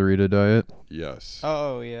 Santa Clarita Diet. Yes.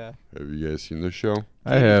 Oh, yeah. Have you guys seen this show?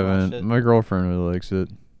 I Katie's haven't. watched it. My girlfriend really likes it.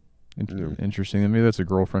 Yeah. Interesting. Maybe that's a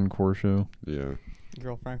girlfriend core show. Yeah.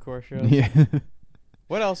 Girlfriend core show. Yeah.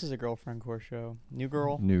 What else is a girlfriend core show? New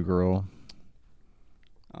Girl? New girl.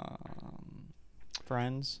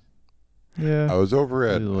 Friends? Yeah. I was over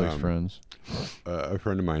She at likes Friends. a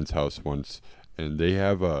friend of mine's house once, and they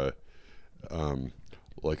have a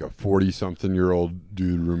like a 40-something-year-old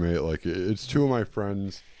dude roommate. Like it's two of my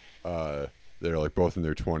friends. They're like both in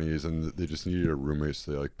their 20s, and they just needed a roommate,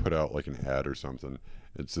 so they like put out like an ad or something.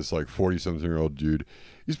 It's this like 40-something-year-old dude.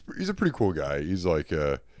 He's a pretty cool guy. He's like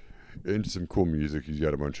into some cool music. He's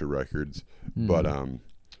got a bunch of records, but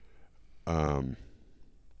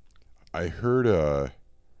I heard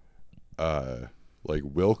like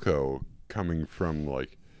Wilco coming from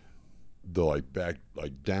like the like back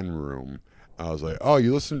like den room. I was like, "Oh,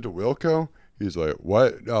 you listen to Wilco?" He's like,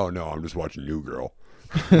 "What? Oh no, I'm just watching New Girl."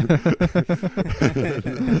 And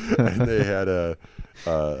they had I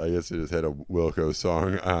guess they just had a Wilco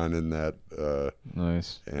song on in that.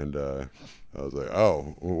 Nice. And I was like,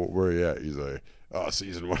 "Oh, where are you at?" He's like, "Oh,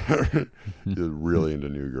 season one." He's really into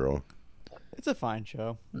New Girl. It's a fine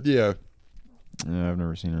show. Yeah. Yeah, I've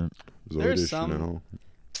never seen it. Zoe There's Deschanel.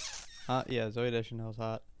 Yeah, Zoe Deschanel's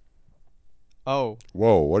hot. Oh,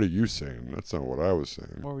 Whoa, what are you saying? That's not what I was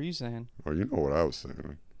saying. what were you saying? Oh, you know what I was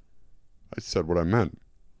saying. I said what I meant.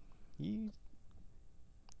 You...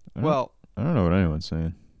 I don't- Well, I don't know what anyone's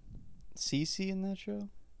saying. Cece in that show?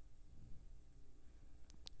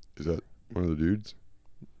 Is that one of the dudes?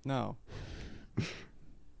 No.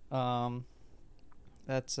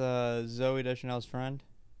 That's Zoe Deschanel's friend.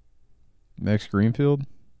 Max Greenfield?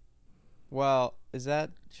 Well, is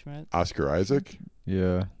that Schmidt? Oscar Isaac?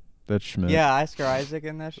 Yeah, that's Schmidt. Yeah, Oscar Isaac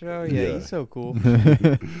in that show. Yeah, Yeah. he's so cool.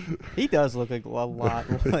 He does look like a lot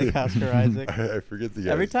like Oscar Isaac. I forget the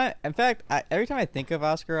guy. Every time, in fact, every time I think of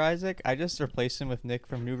Oscar Isaac, I just replace him with Nick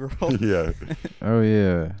from New Girl. Yeah. Oh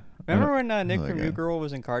yeah. Remember when Nick that from guy. New Girl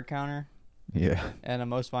was in Card Counter Yeah. and A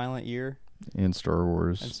Most Violent Year And Star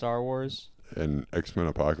Wars. and Star Wars And X-Men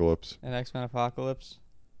Apocalypse. and X-Men Apocalypse?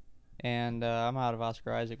 And I'm out of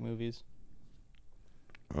Oscar Isaac movies.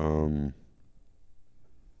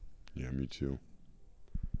 Yeah, me too.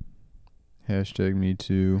 Hashtag me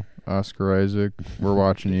too. Oscar Isaac, we're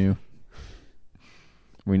watching you.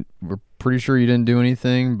 We're pretty sure you didn't do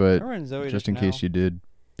anything, but Remember when Zoe just in Deschanel, case you did,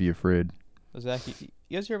 be afraid. you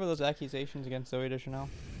guys hear about those accusations against Zoe Deschanel?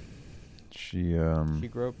 She She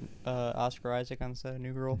groped Oscar Isaac on set of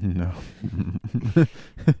New Girl. no.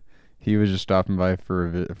 He was just stopping by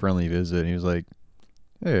for a friendly visit, and he was like,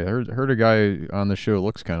 "Hey, I heard a guy on the show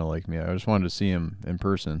looks kind of like me. I just wanted to see him in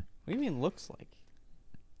person." What do you mean looks like?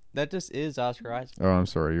 That just is Oscar Isaac. Oh, I'm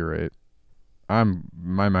sorry. You're right.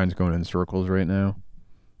 My mind's going in circles right now.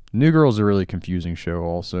 New Girl's a really confusing show.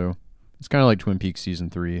 Also, it's kind of like Twin Peaks season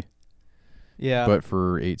 3, Yeah. but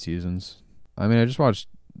for 8 seasons. I mean, I just watched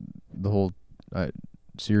the whole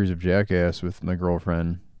series of Jackass with my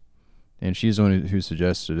girlfriend, and she's the one who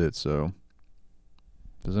suggested it. So,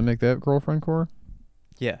 does it make that girlfriend core?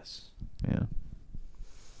 yes. Yeah.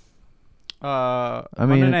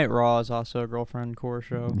 Monday Night Raw is also a girlfriend core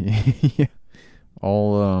show, Yeah.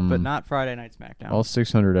 All but not Friday Night SmackDown. all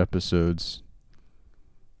 600 episodes.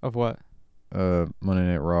 Of what? Monday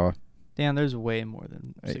Night Raw. Dan, there's way more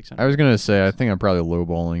than 600. I was gonna say I think I'm probably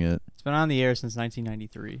lowballing it. It's been on the air since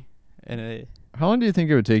 1993, and How long do you think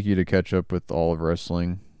it would take you to catch up with all of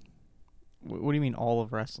wrestling? what do you mean all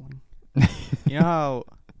of wrestling? You know how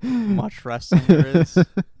much wrestling there is?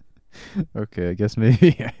 Okay, I guess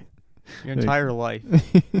maybe. Your entire life.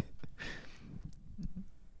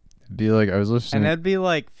 Be like I was And listening. that'd be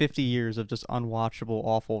like 50 years of just unwatchable,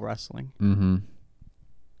 awful wrestling. Mm-hmm.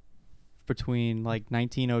 Between like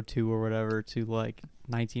 1902 or whatever to like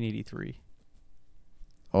 1983.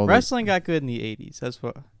 All Wrestling got good in the 80s. That's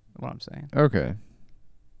what I'm saying. Okay.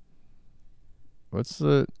 What's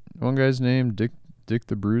the one guy's name? Dick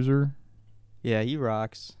the Bruiser? Yeah, he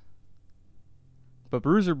rocks. But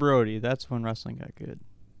Bruiser Brody, that's when wrestling got good.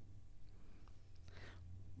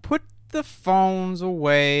 Put the phones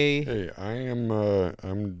away. Hey,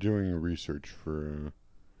 I'm doing research for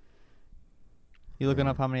You looking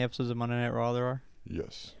up how many episodes of Monday Night Raw there are?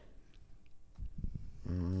 yes.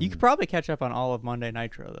 You could probably catch up on all of Monday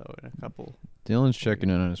Nitro though in a couple. Dylan's checking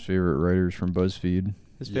in on his favorite writers from BuzzFeed.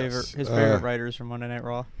 His Yes. favorite writers from Monday Night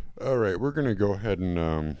Raw. All right, we're gonna go ahead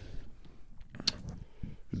and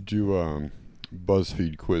do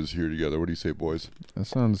BuzzFeed quiz here together. What do you say, boys? That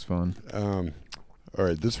sounds fun. All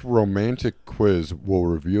right, this romantic quiz will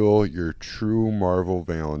reveal your true Marvel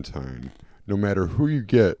Valentine. No matter who you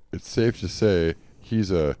get, it's safe to say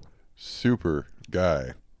he's a super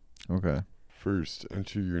guy. Okay. First,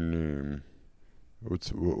 enter your name.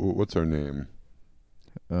 What's our name?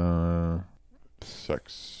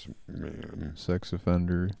 Sex man. Sex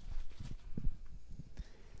offender.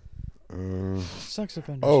 Sex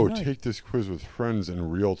offenders. Oh, unite. take this quiz with friends in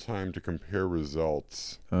real time to compare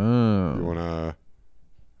results. Oh. You wanna?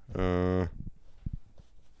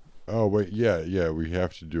 Oh wait, yeah, we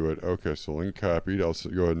have to do it. Okay, so link copied. I'll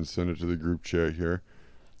go ahead and send it to the group chat here.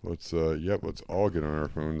 Let's let's all get on our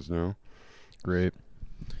phones now. Great.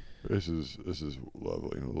 This is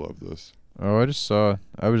lovely. I love this. Oh,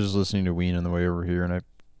 I was just listening to Ween on the way over here, and I'm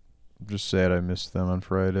just sad I missed them on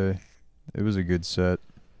Friday. It was a good set.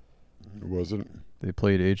 Was it? They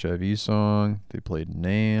played HIV song. They played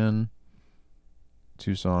Nan.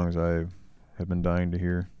 2 songs I have been dying to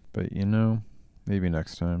hear. But, maybe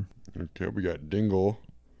next time. Okay, we got Dingle,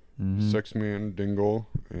 Mhm. Sex Man Dingle,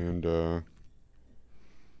 and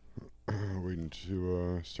waiting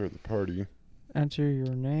to start the party. Enter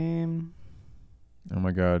your name. Oh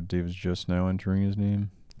my god, Dave's just now entering his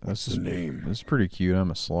name. What's the name? This is pretty cute.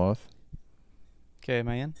 I'm a sloth. Okay, am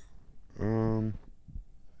I in?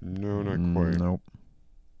 No, not quite. Nope.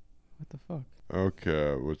 What the fuck?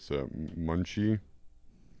 Okay, what's that? Munchie?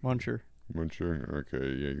 Muncher. Muncher? Okay,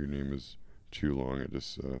 yeah, your name is too long. It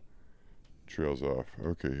just trails off.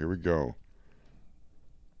 Okay, here we go.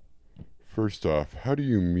 First off, how do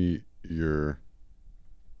you meet your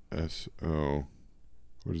SO?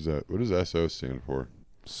 What is that? What does SO stand for?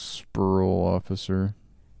 Sperl officer.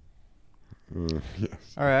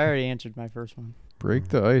 Yes. Alright, I already answered my first one. Break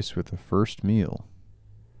the ice with the first meal.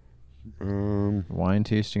 Wine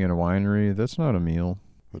tasting at a winery. That's not a meal.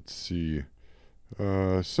 Let's see.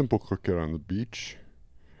 Simple cookout on the beach.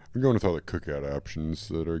 I'm going with all the cookout options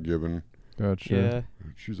that are given. Gotcha.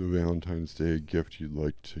 Yeah. Choose a Valentine's Day gift you'd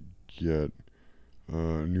like to get.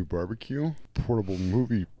 New barbecue. Portable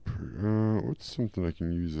movie. What's something I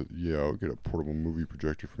can use? Yeah, I'll get a portable movie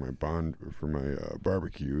projector for my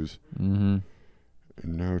barbecues. Mm-hmm.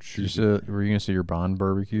 And now choose. Were you gonna say your Bond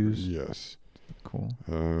barbecues? Yes. Cool.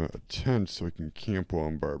 A tent so I can camp while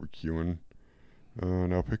I'm barbecuing.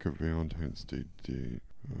 And I'll pick a Valentine's Day date.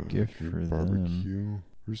 Gift can you for barbecue. them.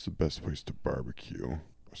 Where's the best place to barbecue?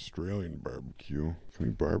 Australian barbecue. Can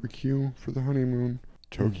we barbecue for the honeymoon?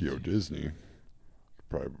 Tokyo Disney.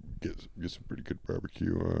 Probably get some pretty good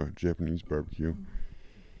barbecue. Japanese barbecue.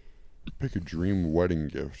 Pick a dream wedding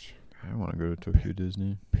gift. I want to go to Tokyo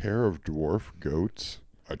Disney. Pair of dwarf goats,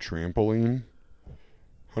 a trampoline,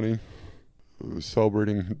 honey.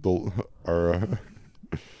 Celebrating our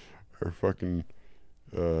fucking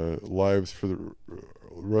lives for the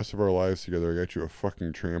rest of our lives together. I got you a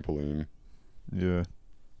fucking trampoline. Yeah.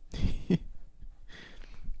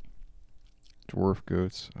 Dwarf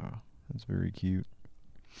goats. Oh, that's very cute.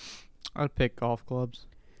 I'd pick golf clubs.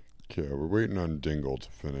 Okay, we're waiting on Dingle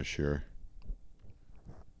to finish here.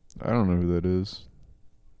 I don't know who that is.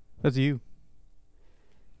 That's you.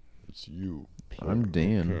 It's you. I'm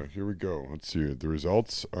Dan. Okay, here we go. Let's see. The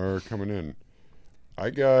results are coming in. I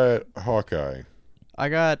got Hawkeye. I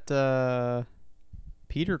got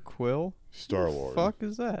Peter Quill. Star-Lord. Fuck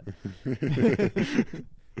is that?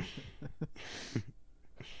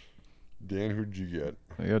 Dan, who'd you get?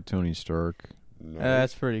 I got Tony Stark. Nice.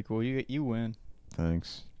 That's pretty cool. You win.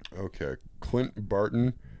 Thanks. Okay. Clint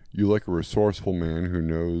Barton, you like a resourceful man who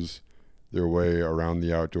knows their way around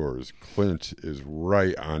the outdoors. Clint is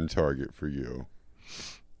right on target for you.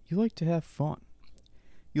 You like to have fun.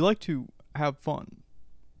 You like to have fun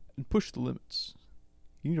and push the limits.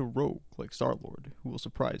 You need a rogue like Star-Lord who will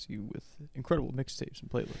surprise you with incredible mixtapes and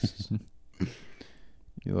playlists.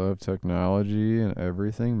 You love technology and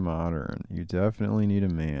everything modern. You definitely need a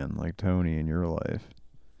man like Tony in your life.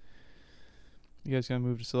 You guys gonna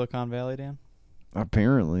move to Silicon Valley, Dan?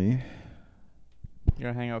 Apparently. You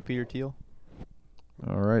gonna hang out with Peter Thiel?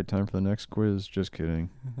 All right, time for the next quiz. Just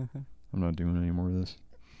kidding. I'm not doing any more of this.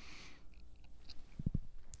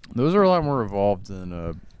 Those are a lot more evolved than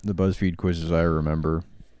the BuzzFeed quizzes I remember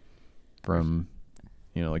from,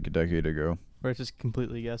 like a decade ago. Where it's just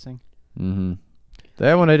completely guessing. Mm-hmm.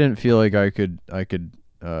 That one I didn't feel like I could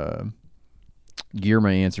gear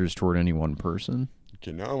my answers toward any one person.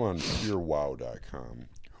 Okay, now I'm on purewow.com.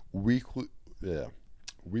 Weekly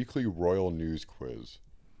Royal News Quiz.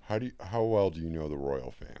 How well do you know the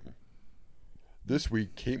Royal fam? This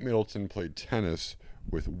week, Kate Middleton played tennis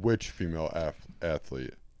with which female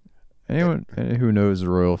athlete? Anyone who knows the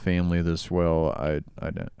royal family this well, I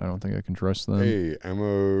don't think I can trust them. A.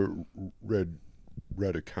 Emma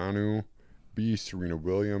Raducanu. B. Serena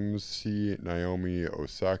Williams. C. Naomi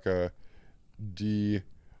Osaka. D.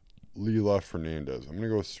 Leila Fernandez. I'm going to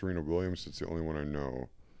go with Serena Williams. It's the only one I know.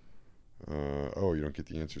 You don't get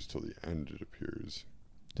the answers till the end, it appears.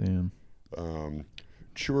 Damn.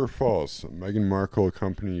 True or false? Meghan Markle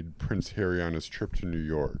accompanied Prince Harry on his trip to New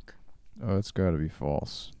York. Oh, it's got to be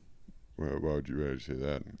false. Why would you say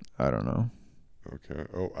that? I don't know. Okay.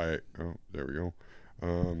 There we go.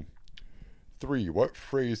 3. What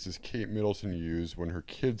phrase does Kate Middleton use when her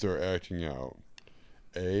kids are acting out?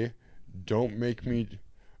 A. Don't make me...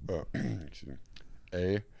 excuse me.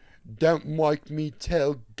 A. Don't make me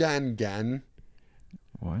tell Gan.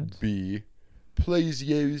 What? B. Please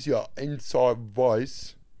use your inside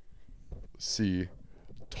voice. C.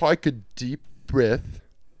 Take a deep breath.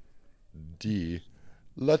 D.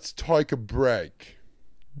 Let's take a break.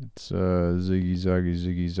 It's ziggy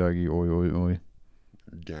zaggy oi oi oi.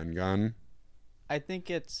 Gan. I think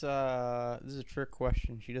it's this is a trick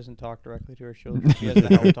question. She doesn't talk directly to her children. She has to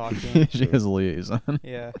help talk to them. She has a liaison.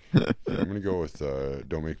 Yeah. I'm going to go with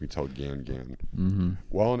Don't Make Me Tell Gan. Mm-hmm.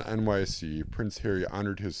 While in NYC, Prince Harry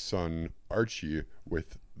honored his son, Archie,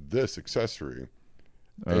 with this accessory.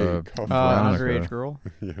 A. Underage girl.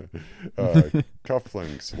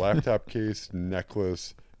 Cufflinks, laptop case,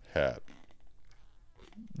 necklace, hat.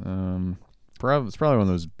 It's probably one of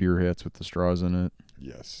those beer hats with the straws in it.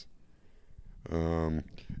 Yes.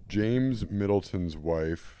 James Middleton's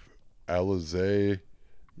wife, Alize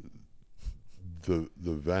the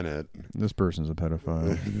Venet. This person's a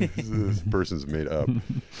pedophile. This person's made up.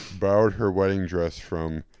 Borrowed her wedding dress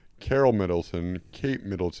from Carol Middleton, Kate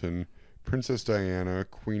Middleton, Princess Diana,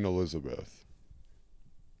 Queen Elizabeth.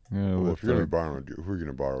 Yeah, Well, if you're going to borrow, who are you going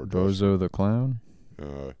to borrow? a dress Bozo the Clown?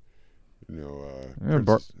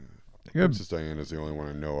 Princess Diana's the only one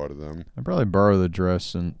I know out of them. I'd probably borrow the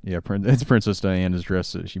dress, and it's Princess Diana's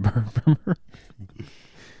dress that she borrowed from her.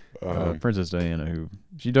 Princess Diana, who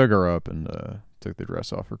she dug her up and took the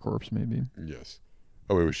dress off her corpse, maybe. Yes.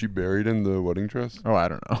 Oh, wait, was she buried in the wedding dress? Oh, I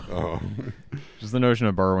don't know. Oh. Just the notion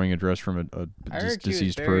of borrowing a dress from a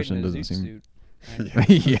deceased person doesn't seem... Suit.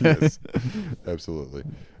 Yes. Absolutely.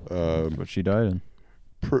 That's what she died in.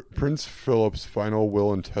 Prince Philip's final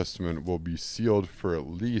will and testament will be sealed for at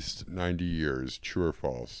least 90 years. True or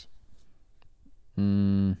false?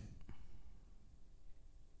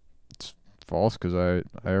 It's false because I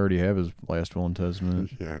already have his last will and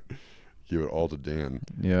testament. Yeah. Give it all to Dan.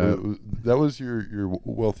 Yeah. That was your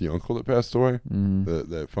wealthy uncle that passed away? Mm.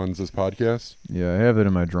 That funds this podcast? Yeah, I have it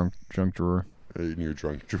in my junk drawer. in your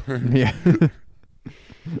drunk drawer. Yeah.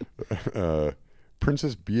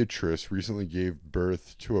 Princess Beatrice recently gave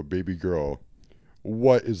birth to a baby girl.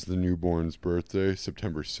 What is the newborn's birthday?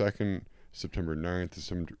 September 2nd, September 9th,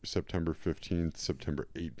 September 15th, September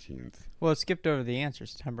 18th. Well, it skipped over the answer,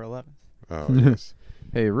 September 11th. Oh, yes.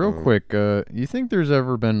 Hey, real quick, you think there's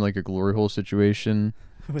ever been like a glory hole situation?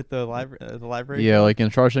 With the library? Yeah, like in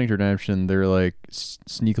Shawshank Redemption, they're like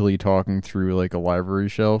sneakily talking through like a library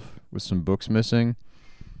shelf with some books missing.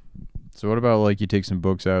 So what about like you take some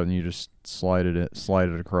books out and you just slide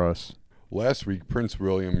it across? Last week, Prince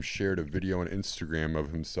William shared a video on Instagram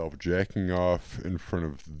of himself jacking off in front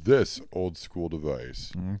of this old school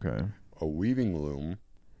device. Okay. A weaving loom,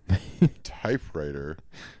 typewriter,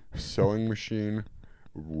 sewing machine,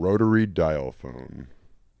 rotary dial phone.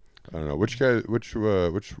 I don't know which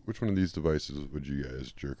one of these devices would you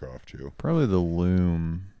guys jerk off to? Probably the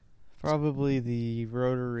loom. Probably the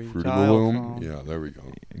rotary Fruit of the dial Loom. phone. Yeah, there we go.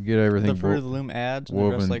 Get everything The Fruit of the Loom ads when they're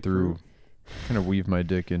woven dressed like through. fruit. Kind of weave my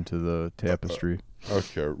dick into the tapestry.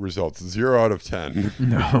 Okay, results 0 out of 10.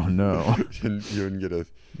 No. You didn't get a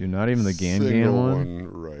You're not even the Gan single one.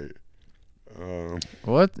 right.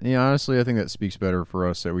 What? Yeah, honestly, I think that speaks better for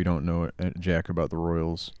us that we don't know jack about the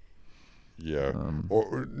Royals. Yeah.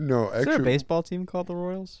 Or no, Is there a actually, baseball team called the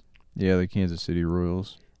Royals? Yeah, the Kansas City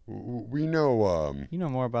Royals. we know. You know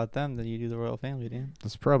more about them than you do the royal family, Dan.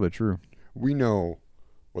 That's probably true. We know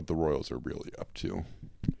what the Royals are really up to.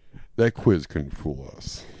 That quiz couldn't fool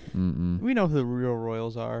us. We know who the real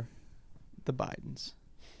Royals are. The Bidens.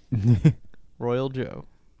 Royal Joe.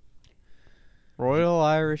 Royal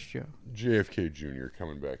Irish Joe. JFK Jr.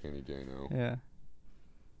 coming back any day now. Yeah.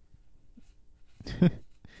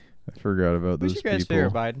 I forgot about Who's those your guys' people.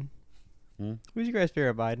 favorite Biden? Hmm? Who's your guys'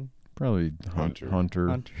 favorite Biden? Probably Hunter. Hunter.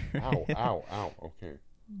 Hunter. Ow, ow, ow. Okay.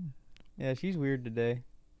 Yeah, she's weird today.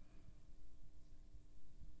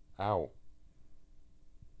 Ow.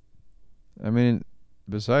 I mean,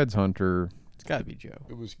 besides Hunter, It's got to be Joe.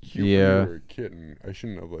 It was cute Yeah. when you were a kitten. I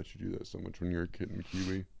shouldn't have let you do that so much when you were a kitten,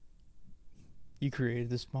 Kiwi. You created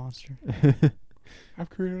this monster. I've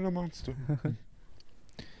created a monster.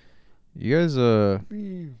 you guys,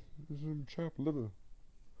 Me, some chopped liver.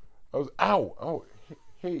 I was, ow, ow.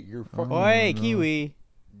 Hey, you're fucking. Oh, hey, Kiwi.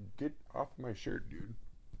 Get off my shirt, dude.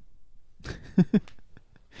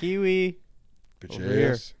 Kiwi. Bitch Over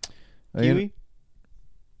here. ass. Kiwi.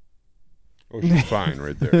 Oh, she's fine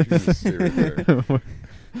right there. She's just stay right there.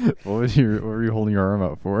 what were you holding your arm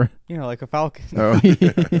out for? You know, like a falcon. Oh.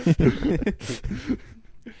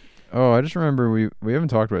 Oh, I just remember we haven't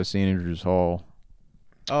talked about St. Andrews Hall.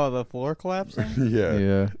 Oh, the floor collapsing? Yeah.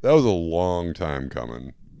 Yeah. That was a long time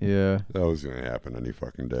coming. Yeah. That was going to happen any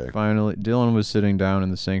fucking day. Finally, Dylan was sitting down in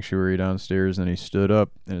the sanctuary downstairs, and he stood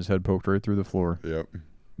up, and his head poked right through the floor. Yep.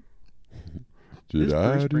 Is Did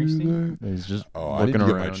I Bruce do Springsteen? that? He's just Oh, I need looking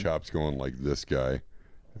to get my around. chops going like this guy.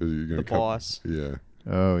 You're gonna The boss. Yeah.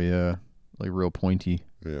 Oh yeah, like real pointy.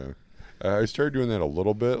 Yeah. I started doing that a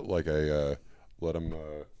little bit. Like I let him,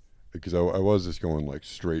 because I was just going like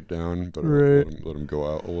straight down, but I let him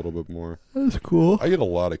go out a little bit more. That's cool. I get a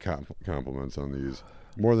lot of compliments on these.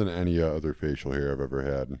 More than any other facial hair I've ever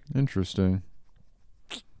had. Interesting.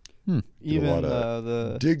 Get a Even lot of,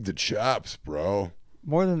 the dig the chops, bro.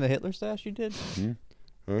 more than the Hitler stash you did?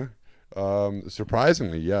 Huh?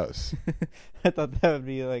 Surprisingly, yes. I thought that would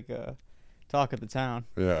be like a talk of the town.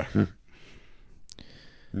 Yeah.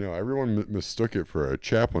 No, everyone mistook it for a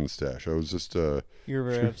Chaplin stash. I was just You were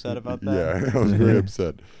very upset about that. Yeah, I was very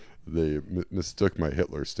upset. They mistook my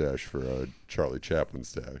Hitler stash for a Charlie Chaplin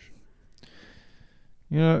stash.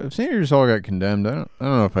 You know, if St. Andrews Hall got condemned, I don't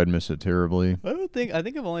know if I'd miss it terribly. I think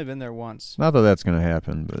I've only been there once. Not that that's gonna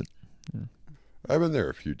happen, but I've been there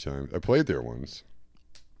a few times. I played there once.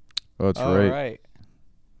 oh, that's Oh, right. right.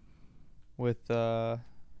 With The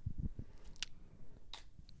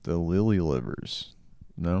Lily Livers.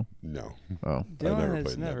 No. No, Oh. Dylan never has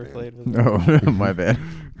played in that never band. played with them. Oh, my bad.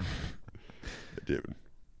 David.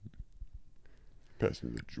 Pass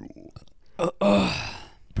me the jewel.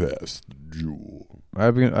 Pass the jewel.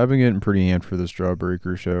 I've been getting pretty amped for this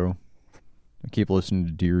Jawbreaker show. I keep listening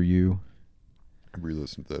to Dear You. I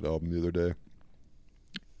re-listened to that album the other day.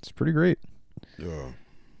 It's pretty great. Yeah.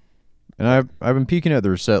 And I've been peeking at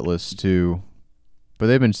their set list too, but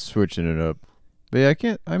they've been switching it up. But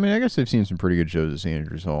yeah, I guess I've seen some pretty good shows at St.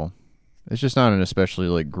 Andrews Hall. It's just not an especially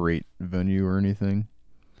like great venue or anything.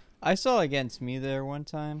 I saw Against Me there one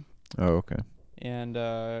time, Oh, okay. and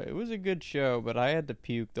it was a good show, but I had to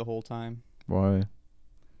puke the whole time. Why?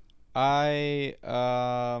 I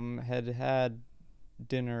had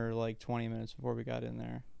dinner like 20 minutes before we got in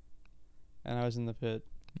there, and I was in the pit.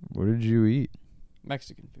 What did you eat?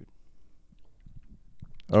 Mexican food.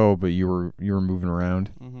 Oh, but you were moving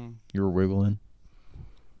around. Mm-hmm. You were wiggling.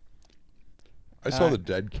 I saw the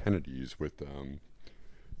Dead Kennedys with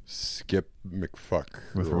Skip McFuck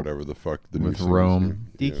With or whatever the fuck the new with singer's Rome.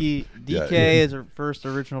 name. DK Yeah. is her first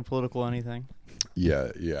original political anything.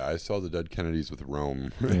 Yeah, I saw the Dead Kennedys with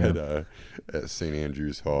Rome Yeah. at St.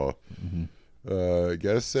 Andrew's Hall. Mhm. I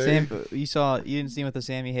gotta say, You didn't see him with the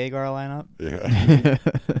Sammy Hagar lineup? yeah,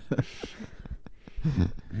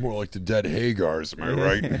 more like the Dead Hagars, am I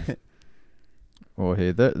right? Well,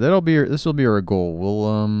 hey, this will be our goal.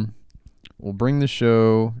 We'll bring the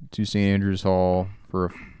show to St. Andrews Hall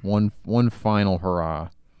for one final hurrah,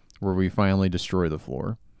 where we finally destroy the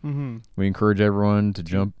floor. Mm-hmm. We encourage everyone to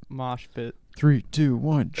jump. Mosh pit. 3, 2,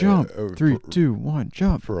 1, jump. 3, 2, 1,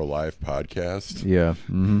 jump. For a live podcast. Yeah.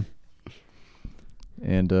 Mm-hmm.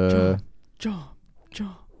 And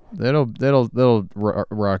Jump. that'll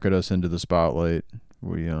rocket us into the spotlight.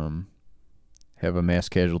 We have a mass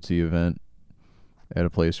casualty event at a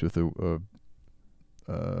place with a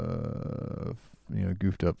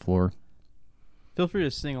goofed up floor. Feel free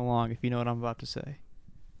to sing along if you know what I'm about to say.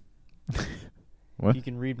 What? You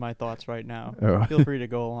can read my thoughts right now. Oh. Feel free to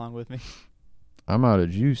go along with me. I'm out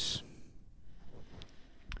of juice.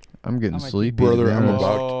 I'm getting I might keep- sleepy. Brother, to be I'm honest.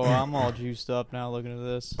 about- Oh, I'm all juiced up now looking at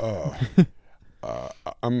this.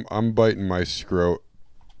 I'm biting my scrot,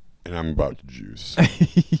 and I'm about to juice.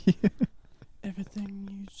 Everything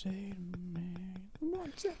you say to me, I'm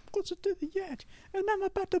one step closer to the edge, and I'm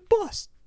about to bust.